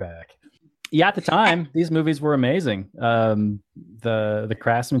your hair back. Yeah, at the time, these movies were amazing. The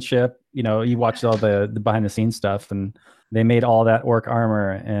craftsmanship, you know, you watched all the behind the scenes stuff, and they made all that orc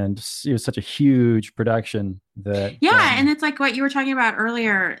armor, and it was such a huge production that. Yeah, and it's like what you were talking about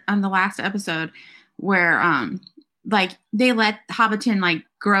earlier on the last episode, where like they let Hobbiton like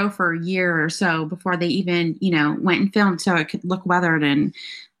grow for a year or so before they even, you know, went and filmed, so it could look weathered and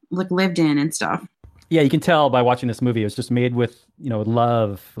look lived in and stuff. Yeah, you can tell by watching this movie. It was just made with, you know,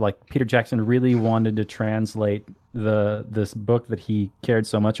 love. Like Peter Jackson really wanted to translate this book that he cared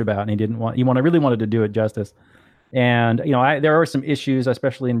so much about, and he really wanted to do it justice. And, you know, there were some issues,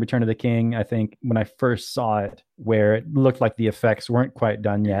 especially in Return of the King, I think, when I first saw it, where it looked like the effects weren't quite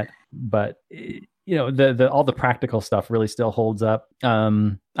done yet. But, you know, all the practical stuff really still holds up. I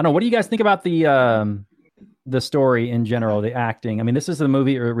don't know. What do you guys think about the story in general, the acting? I mean, this is the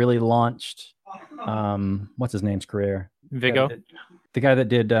movie that really launched what's his name's career? Viggo? The guy that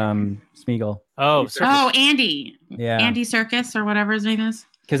did Smeagol. Oh, Andy. Yeah. Andy Serkis or whatever his name is.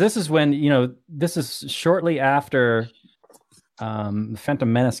 Because this is when, you know, this is shortly after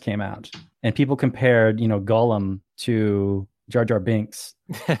Phantom Menace came out, and people compared, you know, Gollum to Jar Jar Binks.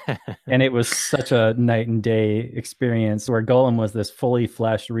 And it was such a night and day experience, where Gollum was this fully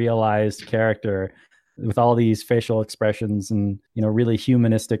fleshed, realized character with all these facial expressions and, you know, really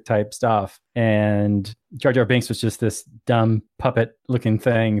humanistic type stuff. And Jar Jar Binks was just this dumb puppet looking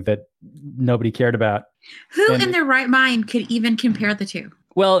thing that nobody cared about. Who in their right mind could even compare the two?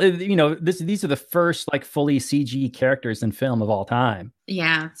 Well, you know, these are the first like fully CG characters in film of all time.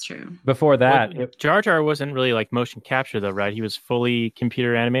 Yeah, that's true. Before that, Jar Jar wasn't really like motion capture though, right? He was fully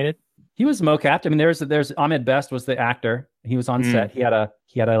computer animated. He was mocapped. I mean, there's Ahmed Best was the actor. He was on set. He had a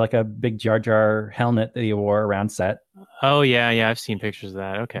like a big Jar Jar helmet that he wore around set. Oh yeah, I've seen pictures of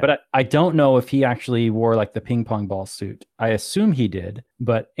that. Okay, but I don't know if he actually wore like the ping pong ball suit. I assume he did,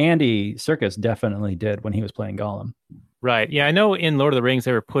 but Andy Serkis definitely did when he was playing Gollum. Right. Yeah, I know in Lord of the Rings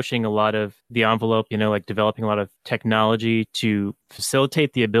they were pushing a lot of the envelope, you know, like developing a lot of technology to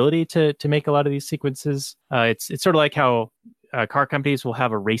facilitate the ability to make a lot of these sequences. It's sort of like how car companies will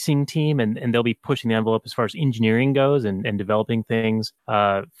have a racing team and they'll be pushing the envelope as far as engineering goes and developing things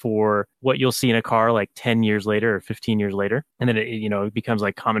for what you'll see in a car like 10 years later or 15 years later. And then it becomes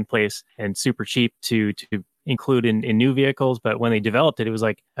like commonplace and super cheap to include in new vehicles. But when they developed it, it was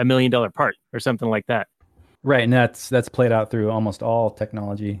like $1 million part or something like that. Right. And that's played out through almost all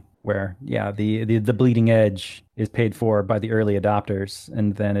technology, where, yeah, the bleeding edge is paid for by the early adopters,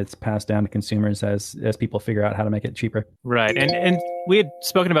 and then it's passed down to consumers as people figure out how to make it cheaper. Right. And we had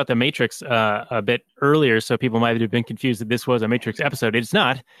spoken about The Matrix a bit earlier, so people might have been confused that this was a Matrix episode. It's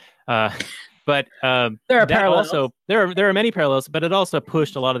not. But there are parallels. There are many parallels, but it also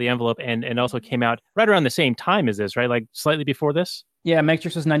pushed a lot of the envelope and also came out right around the same time as this, right? Like slightly before this? Yeah,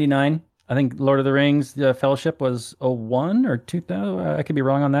 Matrix was 99. I think Lord of the Rings, the Fellowship was 01 or 2000. I could be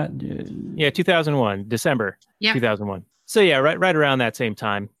wrong on that. Yeah, 2001, December 2001. So yeah, right around that same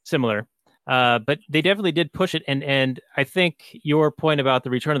time, similar. But they definitely did push it. And I think your point about the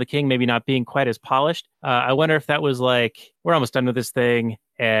Return of the King maybe not being quite as polished, I wonder if that was like, we're almost done with this thing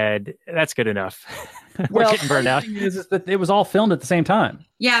and that's good enough. We're getting burned out. Is that it was all filmed at the same time.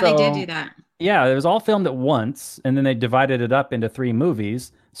 Yeah, they did do that. Yeah, it was all filmed at once, and then they divided it up into 3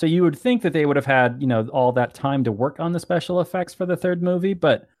 movies. So you would think that they would have had, you know, all that time to work on the special effects for the 3rd movie,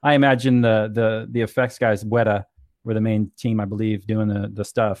 but I imagine the effects guys, Weta, they did a were the main team, I believe, doing the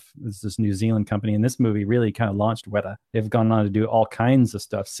stuff. It's this New Zealand company, and this movie really kind of launched Weta. They've gone on to do all kinds of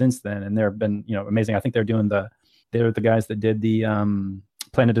stuff since then, and they've been, amazing. I think they're the guys that did the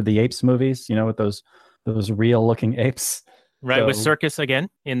Planet of the Apes movies, with those real looking apes. Right, with Circus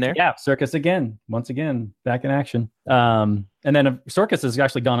again in there. Yeah, Circus again, once again, back in action. And then Circus has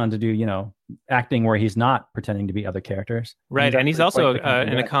actually gone on to do, acting where he's not pretending to be other characters. Right, and he's also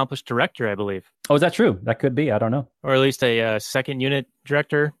an accomplished director, I believe. Oh, is that true? That could be. I don't know. Or at least a second unit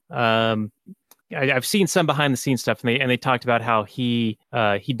director. I've seen some behind the scenes stuff, and they talked about how he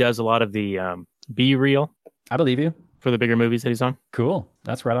does a lot of the B-reel. I believe you. For the bigger movies that he's on. Cool.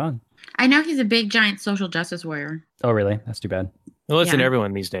 That's right on. I know he's a big, giant social justice warrior. Oh, really? That's too bad. Well, listen to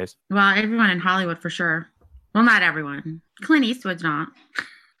everyone these days. Well, everyone in Hollywood for sure. Well, not everyone. Clint Eastwood's not.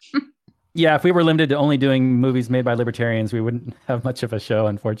 Yeah, if we were limited to only doing movies made by libertarians, we wouldn't have much of a show,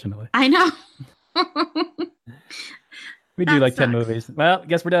 unfortunately. I know. We do like 10 movies. Well, I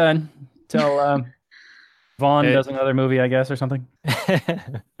guess we're done. Till Vaughn does another movie, I guess, or something.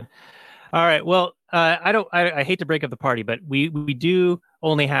 All right. Well, I hate to break up the party, but we do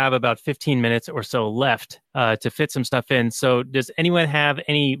only have about 15 minutes or so left to fit some stuff in. So does anyone have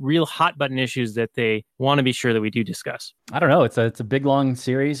any real hot button issues that they want to be sure that we do discuss? I don't know. It's a big, long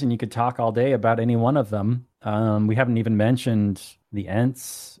series, and you could talk all day about any one of them. We haven't even mentioned the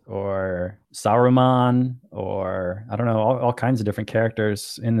Ents or Saruman or, I don't know, all kinds of different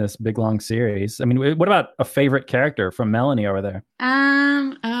characters in this big, long series. I mean, what about a favorite character from Melanie over there?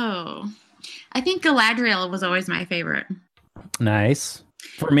 I think Galadriel was always my favorite. Nice.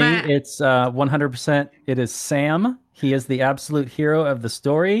 For me, it's 100%. It is Sam. He is the absolute hero of the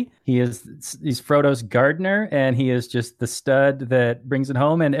story. He's Frodo's gardener, and he is just the stud that brings it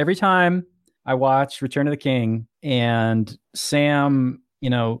home. And every time I watch Return of the King and Sam,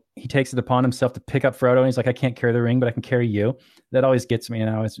 he takes it upon himself to pick up Frodo, and he's like, I can't carry the ring, but I can carry you. That always gets me, and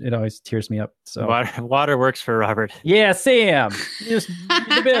it always tears me up. So water works for Robert. Yeah, Sam. You're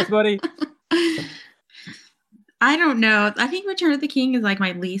the best, buddy. I don't know. I think Return of the King is like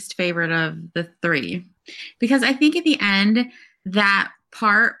my least favorite of the three, because I think at the end, that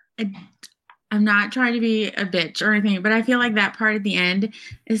part, I'm not trying to be a bitch or anything, but I feel like that part at the end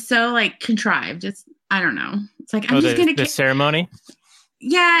is so like contrived. I don't know. It's like, I'm just going to... The ceremony?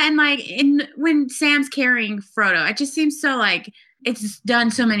 Yeah, and when Sam's carrying Frodo, it just seems so like it's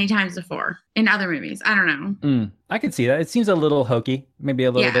done so many times before in other movies. I don't know. I can see that. It seems a little hokey, maybe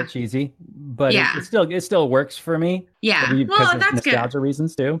a little bit cheesy, but it still works for me. Yeah, because of that's nostalgia good.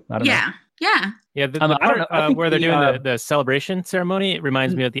 Reasons too. I don't know. Yeah. The part where they're doing the celebration ceremony, it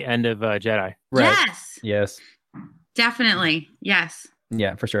reminds me of the end of Jedi. Right. Yes. Definitely. Yes.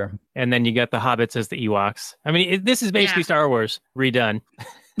 Yeah, for sure. And then you got the hobbits as the Ewoks. I mean, this is basically Star Wars redone.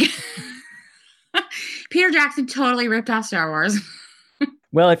 Peter Jackson totally ripped off Star Wars.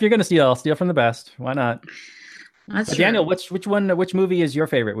 Well, if you're going to steal from the best. Why not? That's true. Daniel, which movie is your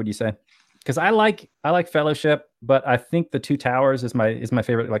favorite, would you say? Because I like Fellowship, but I think The Two Towers is my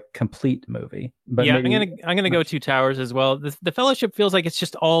favorite, like, complete movie. But yeah, I'm gonna go Two Towers as well. The Fellowship feels like it's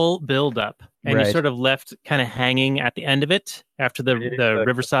just all build up, and you're sort of left kind of hanging at the end of it after the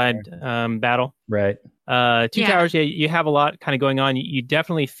Riverside battle. Right. Two Towers, you have a lot kind of going on. You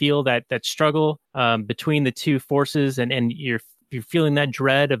definitely feel that struggle between the two forces, and you're feeling that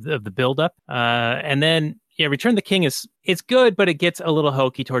dread of the build up, and then. Yeah, Return of the King it's good, but it gets a little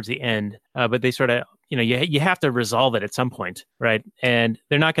hokey towards the end. But they sort of, you have to resolve it at some point, right? And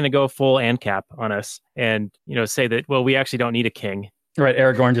they're not going to go full ANCAP on us and, say that, well, we actually don't need a king. Right,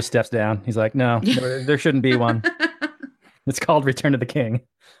 Aragorn just steps down. He's like, no, there shouldn't be one. It's called Return of the King.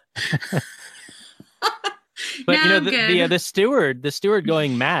 But the steward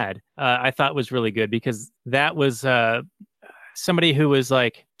going mad, I thought was really good, because that was somebody who was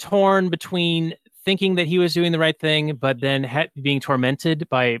like torn between thinking that he was doing the right thing, but then being tormented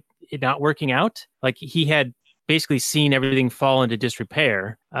by it not working out. Like, he had basically seen everything fall into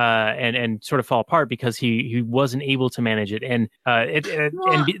disrepair and sort of fall apart because he wasn't able to manage it. And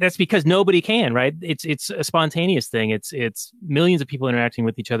and that's because nobody can, right? It's a spontaneous thing. It's millions of people interacting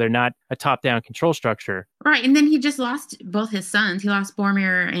with each other, not a top-down control structure. Right. And then he just lost both his sons. He lost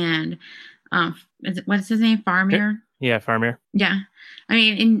Boromir and what's his name? Faramir? Yeah, Faramir. Yeah. I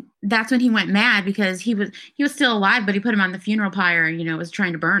mean, and that's when he went mad, because he was still alive, but he put him on the funeral pyre and, was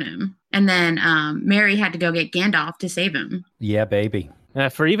trying to burn him. And then Mary had to go get Gandalf to save him. Yeah, baby.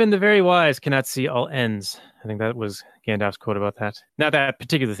 For even the very wise cannot see all ends. I think that was Gandalf's quote about that. Not that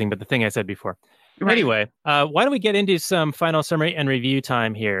particular thing, but the thing I said before. Right. Anyway, why don't we get into some final summary and review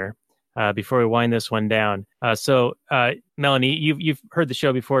time here? before we wind this one down. So, Melanie, you've heard the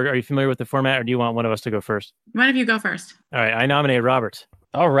show before. Are you familiar with the format, or do you want one of us to go first? One of you go first. All right, I nominate Robert.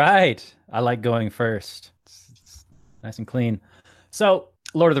 All right. I like going first. It's nice and clean. So,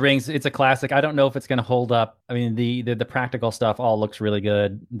 Lord of the Rings, it's a classic. I don't know if it's going to hold up. I mean, the practical stuff all looks really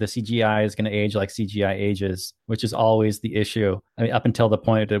good. The CGI is going to age like CGI ages, which is always the issue. I mean, up until the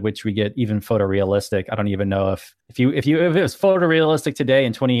point at which we get even photorealistic. I don't even know if it was photorealistic today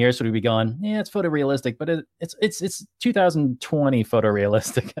in 20 years, would we be going, yeah, it's photorealistic, but it's 2020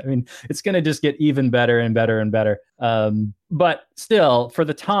 photorealistic. I mean, it's going to just get even better and better and better. But still, for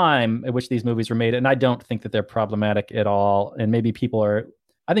the time at which these movies were made, and I don't think that they're problematic at all. And maybe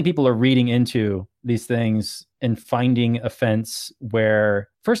I think people are reading into these things and finding offense where,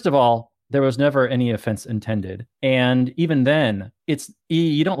 first of all, there was never any offense intended. And even then,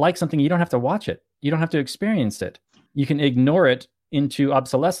 you don't like something, you don't have to watch it. You don't have to experience it. You can ignore it into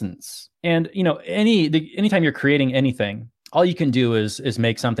obsolescence. And, anytime you're creating anything, all you can do is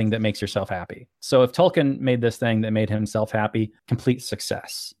make something that makes yourself happy. So if Tolkien made this thing that made himself happy, complete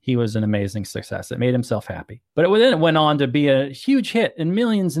success. He was an amazing success. It made himself happy. But then it went on to be a huge hit, and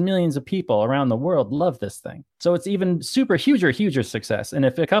millions of people around the world love this thing. So it's even super huger success. And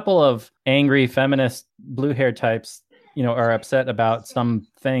if a couple of angry feminist blue-haired types, are upset about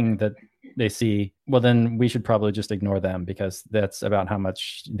something that they see, well, then we should probably just ignore them, because that's about how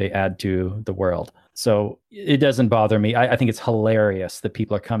much they add to the world. So it doesn't bother me. I think it's hilarious that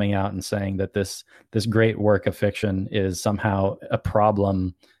people are coming out and saying that this great work of fiction is somehow a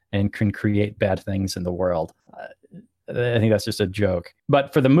problem and can create bad things in the world. I think that's just a joke.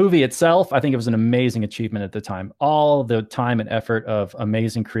 But for the movie itself, I think it was an amazing achievement at the time. All the time and effort of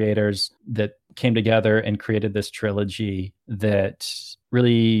amazing creators that came together and created this trilogy that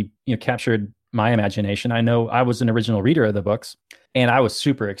really, captured my imagination. I know I was an original reader of the books, and I was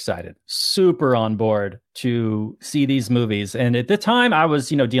super excited, super on board to see these movies. And at the time, I was,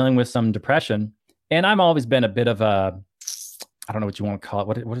 dealing with some depression, and I've always been a bit of a, I don't know what you want to call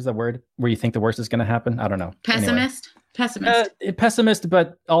it. What is that word? Where you think the worst is going to happen? I don't know. Pessimist? Anyway. Pessimist,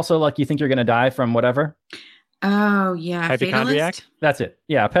 but also like you think you're going to die from whatever. Oh, yeah. Hypochondriac? Fatalist? That's it.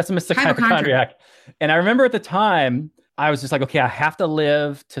 Yeah, pessimistic hypochondriac. And I remember at the time, I was just like, okay, I have to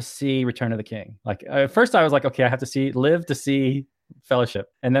live to see Return of the King. Like at first I was like, okay, I have to live to see Fellowship.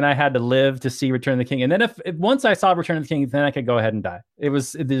 And then I had to live to see Return of the King. And then if once I saw Return of the King, then I could go ahead and die. It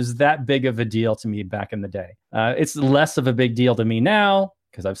was that big of a deal to me back in the day. It's less of a big deal to me now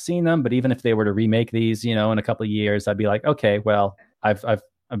because I've seen them. But even if they were to remake these, in a couple of years, I'd be like, okay, well, I've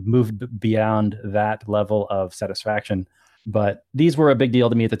moved beyond that level of satisfaction. But these were a big deal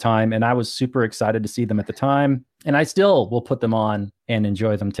to me at the time, and I was super excited to see them at the time. And I still will put them on and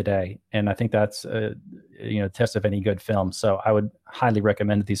enjoy them today. And I think that's a test of any good film. So I would highly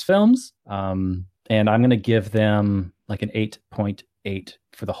recommend these films. And I'm going to give them like an 8.8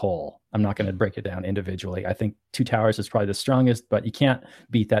 for the whole. I'm not going to break it down individually. I think Two Towers is probably the strongest, but you can't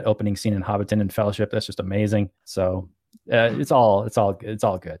beat that opening scene in Hobbiton and Fellowship. That's just amazing. So it's all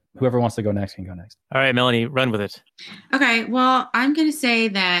good. Whoever wants to go next can go next. All right, Melanie, run with it. Okay, well, I'm going to say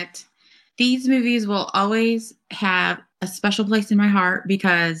that these movies will always have a special place in my heart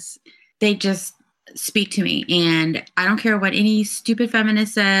because they just speak to me. And I don't care what any stupid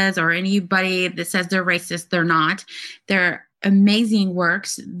feminist says or anybody that says they're racist. They're not. They're amazing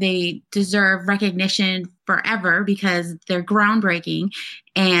works. They deserve recognition forever because they're groundbreaking.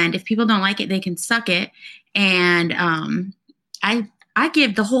 And if people don't like it, they can suck it. And I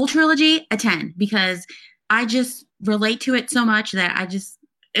give the whole trilogy a 10 because I just relate to it so much that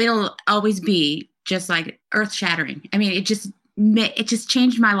it'll always be just like earth shattering. I mean, it just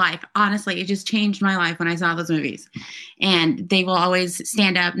changed my life. Honestly, it just changed my life when I saw those movies, and they will always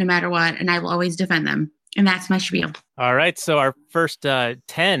stand up no matter what. And I will always defend them. And that's my spiel. All right. So our first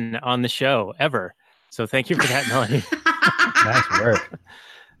 10 on the show ever. So thank you for that, Melanie. Nice work.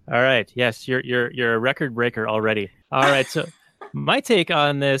 All right. Yes, you're a record breaker already. All right. So my take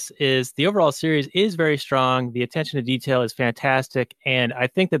on this is the overall series is very strong. The attention to detail is fantastic. And I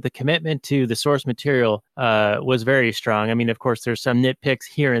think that the commitment to the source material was very strong. I mean, of course, there's some nitpicks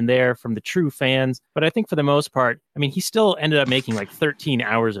here and there from the true fans. But I think for the most part, I mean, he still ended up making like 13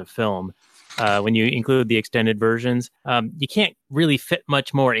 hours of film. When you include the extended versions, you can't really fit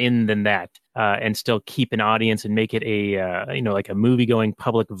much more in than that and still keep an audience and make it like a movie-going,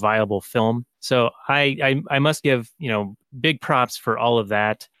 public, viable film. So I must give, big props for all of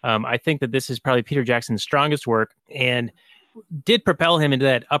that. I think that this is probably Peter Jackson's strongest work. And did propel him into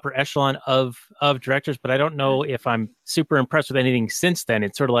that upper echelon of directors, but I don't know if I'm super impressed with anything since then.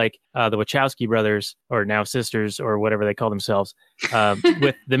 It's sort of like the Wachowski brothers, or now sisters, or whatever they call themselves,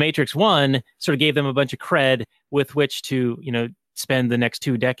 with The Matrix 1, sort of gave them a bunch of cred with which to, spend the next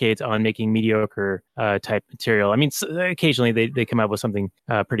 2 decades on making mediocre type material. I mean, occasionally they come up with something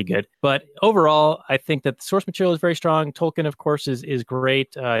pretty good, but overall, I think that the source material is very strong. Tolkien, of course, is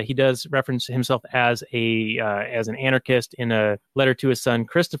great. He does reference himself as an anarchist in a letter to his son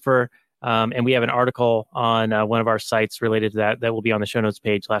Christopher, and we have an article on one of our sites related to that will be on the show notes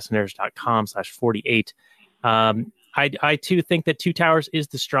page, lastnerds.com/48. I too think that Two Towers is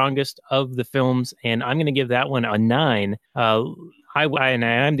the strongest of the films, and I'm going to give that one a 9.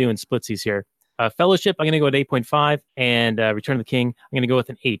 I'm doing splitsies here. Fellowship, I'm going to go with 8.5, and Return of the King, I'm going to go with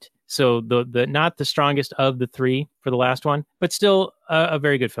an 8. So the not the strongest of the 3 for the last one, but still a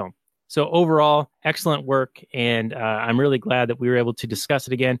very good film. So overall, excellent work, and I'm really glad that we were able to discuss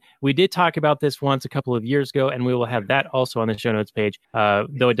it again. We did talk about this once a couple of years ago, and we will have that also on the show notes page,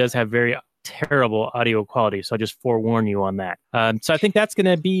 though it does have very terrible audio quality, so I'll just forewarn you on that. So I think that's going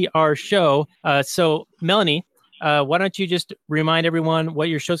to be our show. So Melanie, why don't you just remind everyone what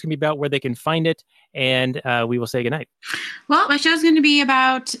your show's going to be about, where they can find it, and we will say goodnight. Well, my show's going to be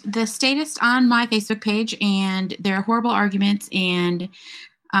about the statists on my Facebook page and their horrible arguments, and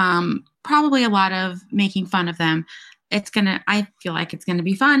probably a lot of making fun of them. I feel like it's going to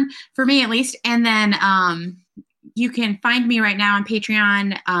be fun for me, at least. And then you can find me right now on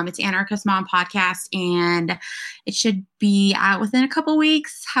Patreon. It's Anarchist Mom Podcast, and it should be out within a couple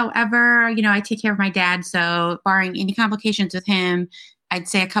weeks. However, I take care of my dad, so barring any complications with him, I'd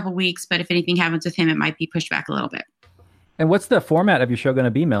say a couple weeks. But if anything happens with him, it might be pushed back a little bit. And what's the format of your show going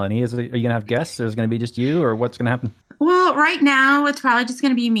to be, Melanie? Are you going to have guests, or is it going to be just you, or what's going to happen? Well, right now it's probably just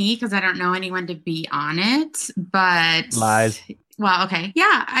going to be me because I don't know anyone to be on it. But lies. Well, okay.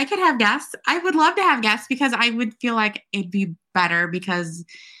 Yeah, I could have guests. I would love to have guests because I would feel like it'd be better, because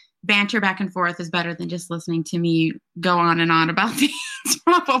banter back and forth is better than just listening to me go on and on about things,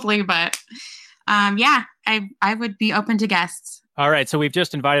 probably. But yeah, I would be open to guests. All right. So we've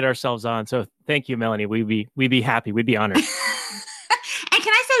just invited ourselves on. So thank you, Melanie. We'd be happy. We'd be honored. And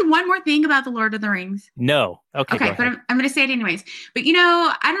can I say one more thing about the Lord of the Rings? No. Okay, but I'm going to say it anyways. But,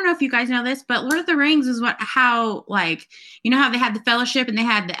 I don't know if you guys know this, but Lord of the Rings is how they had the Fellowship and they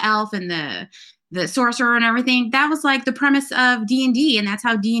had the elf and the sorcerer and everything. That was like the premise of D&D, and that's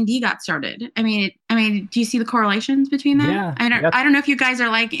how D&D got started. I mean, do you see the correlations between that? Yeah. I don't know if you guys are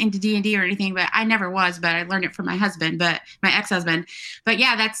like into D&D or anything, but I never was, but I learned it from my ex-husband. But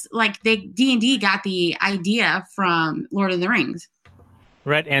yeah, that's like D&D got the idea from Lord of the Rings.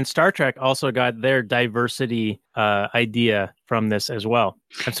 Right, and Star Trek also got their diversity idea from this as well.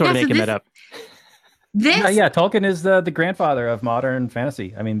 I'm sort of making that up. Tolkien is the grandfather of modern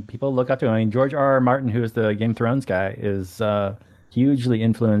fantasy. I mean, people look up to him. I mean, George R.R. Martin, who is the Game of Thrones guy, is hugely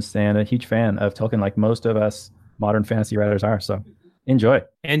influenced and a huge fan of Tolkien, like most of us modern fantasy writers are. So enjoy.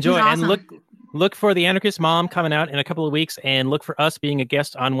 Awesome. And look for The Anarchist Mom coming out in a couple of weeks, and look for us being a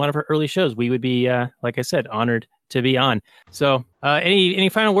guest on one of her early shows. We would be, like I said, honored to be on. So any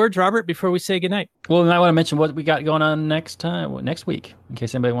final words, Robert, before we say goodnight? Well, I want to mention what we got going on next week, in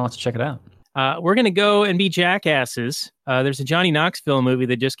case anybody wants to check it out. We're going to go and be jackasses. There's a Johnny Knoxville movie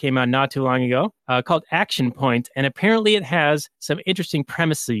that just came out not too long ago called Action Point, and apparently it has some interesting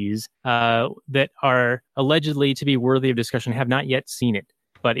premises that are allegedly to be worthy of discussion. I have not yet seen it,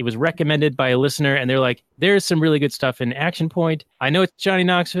 but it was recommended by a listener, and they're like, there's some really good stuff in Action Point. I know it's Johnny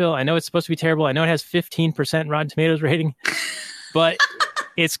Knoxville. I know it's supposed to be terrible. I know it has 15% Rotten Tomatoes rating, but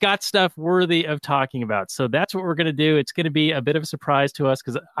it's got stuff worthy of talking about. So that's what we're going to do. It's going to be a bit of a surprise to us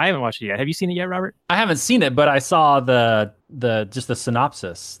because I haven't watched it yet. Have you seen it yet, Robert? I haven't seen it, but I saw the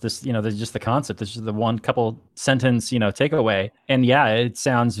synopsis. This, just the concept. This is the one couple sentence, takeaway. And yeah, it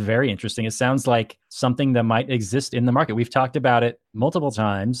sounds very interesting. It sounds like something that might exist in the market. We've talked about it multiple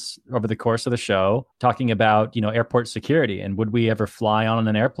times over the course of the show, talking about, airport security. And would we ever fly on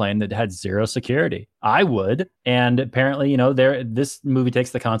an airplane that had zero security? I would. And apparently, this movie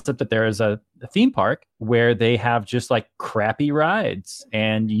takes the concept that there is a theme park where they have just like crappy rides,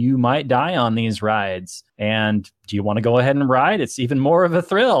 and you might die on these rides. And do you want to go ahead and ride? It's even more of a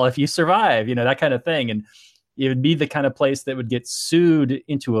thrill if you survive, that kind of thing. And it would be the kind of place that would get sued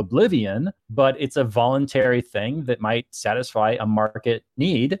into oblivion, but it's a voluntary thing that might satisfy a market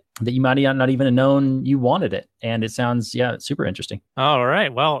need that you might not even have known you wanted it. And it sounds, super interesting. All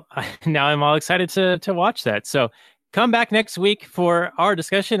right. Well, now I'm all excited to watch that. So come back next week for our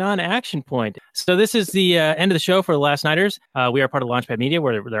discussion on Action Point. So this is the end of the show for the Last Nighters. We are part of Launchpad Media,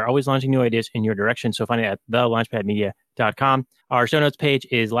 where they're always launching new ideas in your direction. So find it at thelaunchpadmedia.com. Our show notes page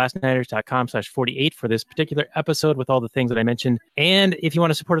is lastnighters.com/48 for this particular episode with all the things that I mentioned. And if you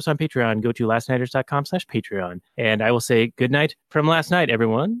want to support us on Patreon, go to lastnighters.com/Patreon. And I will say good night from last night,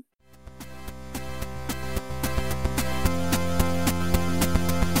 everyone.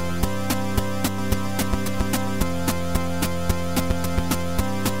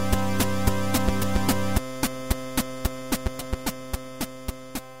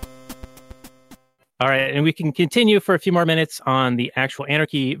 All right, and we can continue for a few more minutes on the actual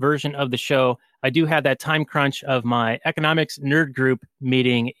Anarchy version of the show. I do have that time crunch of my economics nerd group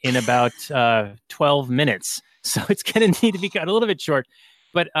meeting in about 12 minutes. So it's going to need to be cut a little bit short.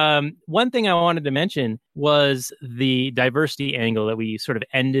 But one thing I wanted to mention was the diversity angle that we sort of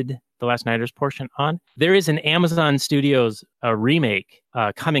ended the Last Nighters portion on. There is an Amazon Studios remake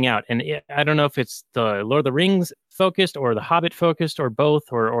coming out. And I don't know if it's the Lord of the Rings focused or the Hobbit focused or both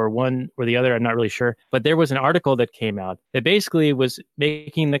or one or the other. I'm not really sure. But there was an article that came out that basically was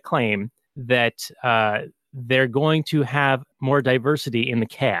making the claim that they're going to have more diversity in the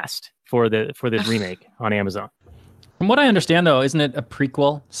cast for this remake on Amazon. From what I understand, though, isn't it a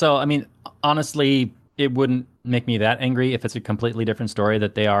prequel? So, I mean, honestly, it wouldn't make me that angry if it's a completely different story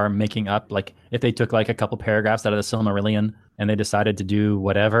that they are making up. Like, if they took like a couple paragraphs out of the Silmarillion and they decided to do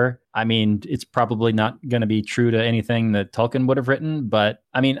whatever. I mean, it's probably not going to be true to anything that Tolkien would have written. But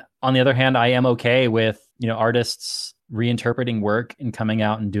I mean, on the other hand, I am okay with, artists reinterpreting work and coming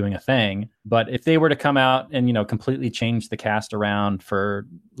out and doing a thing. But if they were to come out and, completely change the cast around for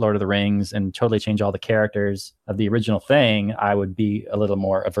Lord of the Rings and totally change all the characters of the original thing, I would be a little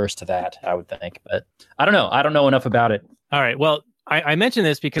more averse to that, I would think. But I don't know. I don't know enough about it. All right. Well, I mentioned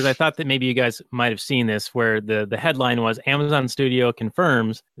this because I thought that maybe you guys might have seen this, where the headline was Amazon Studio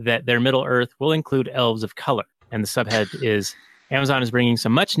confirms that their Middle Earth will include elves of color. And the subhead is Amazon is bringing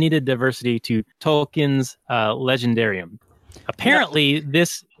some much needed diversity to Tolkien's Legendarium. Apparently,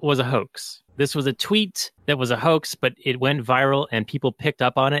 this was a hoax. This was a tweet that was a hoax, but it went viral and people picked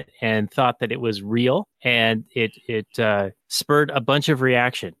up on it and thought that it was real. And it spurred a bunch of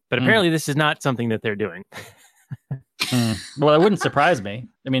reaction. But apparently, this is not something that they're doing. Well, it wouldn't surprise me.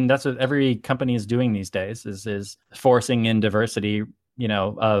 I mean, that's what every company is doing these days is forcing in diversity,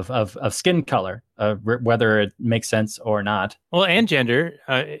 of skin color, whether it makes sense or not. Well, and gender,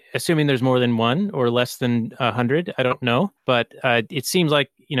 assuming there's more than one or less than 100, I don't know. But it seems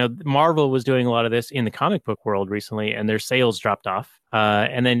like, Marvel was doing a lot of this in the comic book world recently, and their sales dropped off.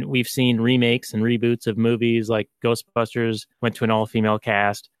 And then we've seen remakes and reboots of movies like Ghostbusters went to an all-female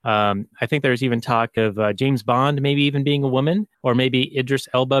cast. I think there's even talk of James Bond maybe even being a woman, or maybe Idris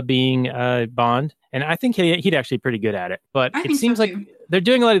Elba being Bond. And I think he'd actually be pretty good at it. But it seems like they're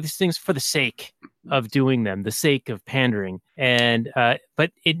doing a lot of these things for the sake of doing them, the sake of pandering. And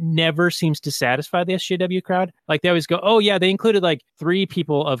but it never seems to satisfy the SJW crowd. Like, they always go, oh yeah, they included like 3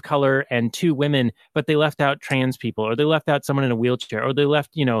 people of color and 2 women, but they left out trans people, or they left out someone in a wheelchair, or they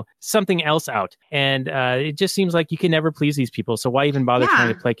left, something else out. And it just seems like you can never please these people. So why even bother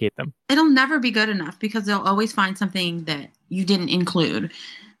trying to placate them? It'll never be good enough because they'll always find something that you didn't include.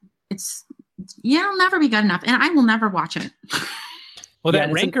 It'll never be good enough. And I will never watch it. Well,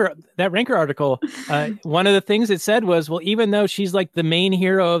 that Ranker article, one of the things it said was, well, even though she's like the main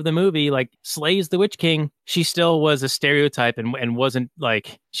hero of the movie, like slays the Witch King, she still was a stereotype and wasn't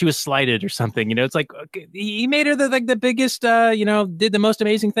like, she was slighted or something. It's like, he made her the biggest, did the most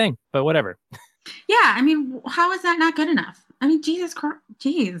amazing thing, but whatever. Yeah. I mean, how is that not good enough? I mean, Jesus Christ,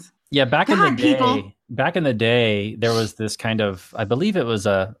 jeez. Yeah, back in the day, there was this kind of, I believe it was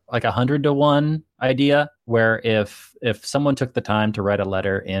a 100-to-1 idea where if someone took the time to write a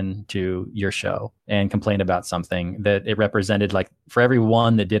letter into your show and complain about something, that it represented, like, for every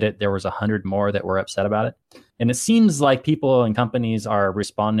one that did it, there was 100 more that were upset about it. And it seems like people and companies are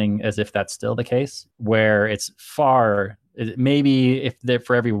responding as if that's still the case, where it's maybe if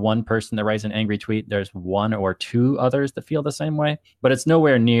for every one person that writes an angry tweet, there's 1 or 2 others that feel the same way, but it's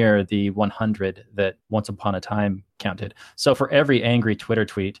nowhere near the 100 that once upon a time counted. So for every angry Twitter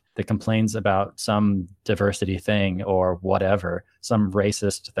tweet that complains about some diversity thing or whatever, some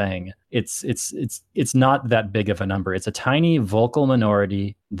racist thing, it's not that big of a number. It's a tiny vocal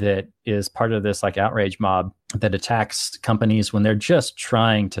minority that is part of this like outrage mob that attacks companies when they're just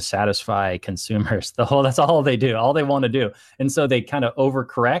trying to satisfy consumers. That's all they do, all they want to do. And so they kind of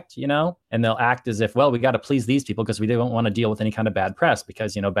overcorrect, and they'll act as if, well, we got to please these people because we don't want to deal with any kind of bad press,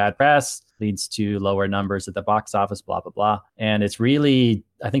 because, bad press leads to lower numbers at the box office, blah, blah, blah. And it's really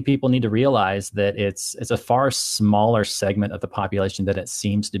I think people need to realize that it's a far smaller segment of the population than it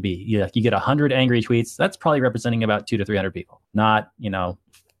seems to be. You get 100 angry tweets, that's probably representing about 200 to 300 people, not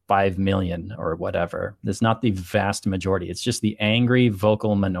 5 million or whatever. It's not the vast majority. It's just the angry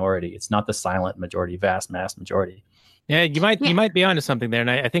vocal minority. It's not the silent majority, vast mass majority. Yeah, you might be onto something there,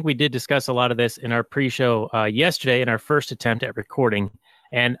 and I think we did discuss a lot of this in our pre-show yesterday in our first attempt at recording.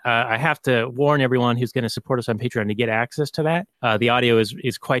 And I have to warn everyone who's going to support us on Patreon to get access to that. The audio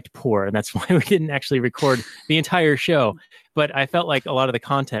is quite poor, and that's why we didn't actually record the entire show. But I felt like a lot of the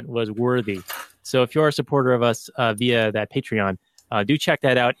content was worthy. So if you're a supporter of us via that Patreon, do check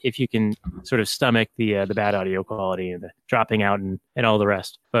that out if you can sort of stomach the bad audio quality and the dropping out and all the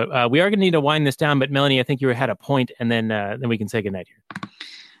rest. But we are going to need to wind this down. But Melanie, I think you had a point, and then we can say goodnight here.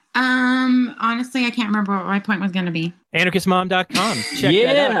 Honestly, I can't remember what my point was going to be. Anarchistmom.com. Check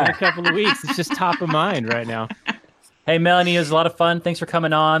that out in a couple of weeks. It's just top of mind right now. Hey, Melanie, it was a lot of fun. Thanks for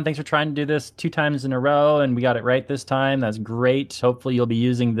coming on. Thanks for trying to do this 2 times in a row, and we got it right this time. That's great. Hopefully you'll be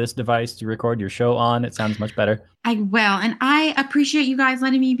using this device to record your show on. It sounds much better. I will, and I appreciate you guys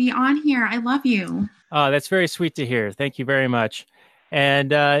letting me be on here. I love you. Oh, that's very sweet to hear. Thank you very much.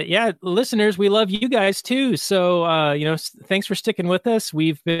 And listeners, we love you guys too. So, thanks for sticking with us.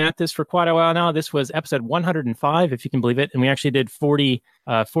 We've been at this for quite a while now. This was episode 105, if you can believe it. And we actually did 40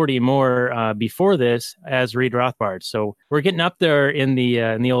 more before this as Reed Rothbard. So we're getting up there in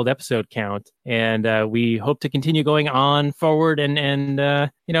the old episode count. And we hope to continue going on forward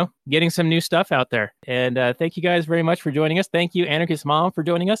and getting some new stuff out there. And thank you guys very much for joining us. Thank you, Anarchist Mom, for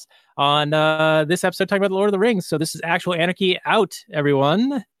joining us on this episode talking about the Lord of the Rings. So this is Actual Anarchy out,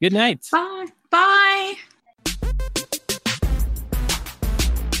 everyone. Good night. Bye. Bye.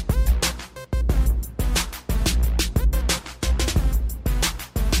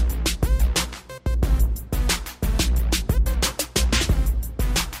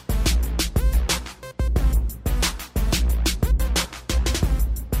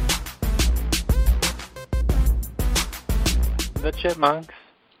 The Chipmunks.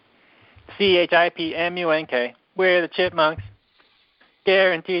 CHIPMUNK. We're the Chipmunks.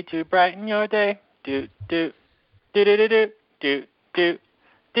 Guaranteed to brighten your day. Do do do do do do do do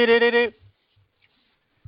do do do.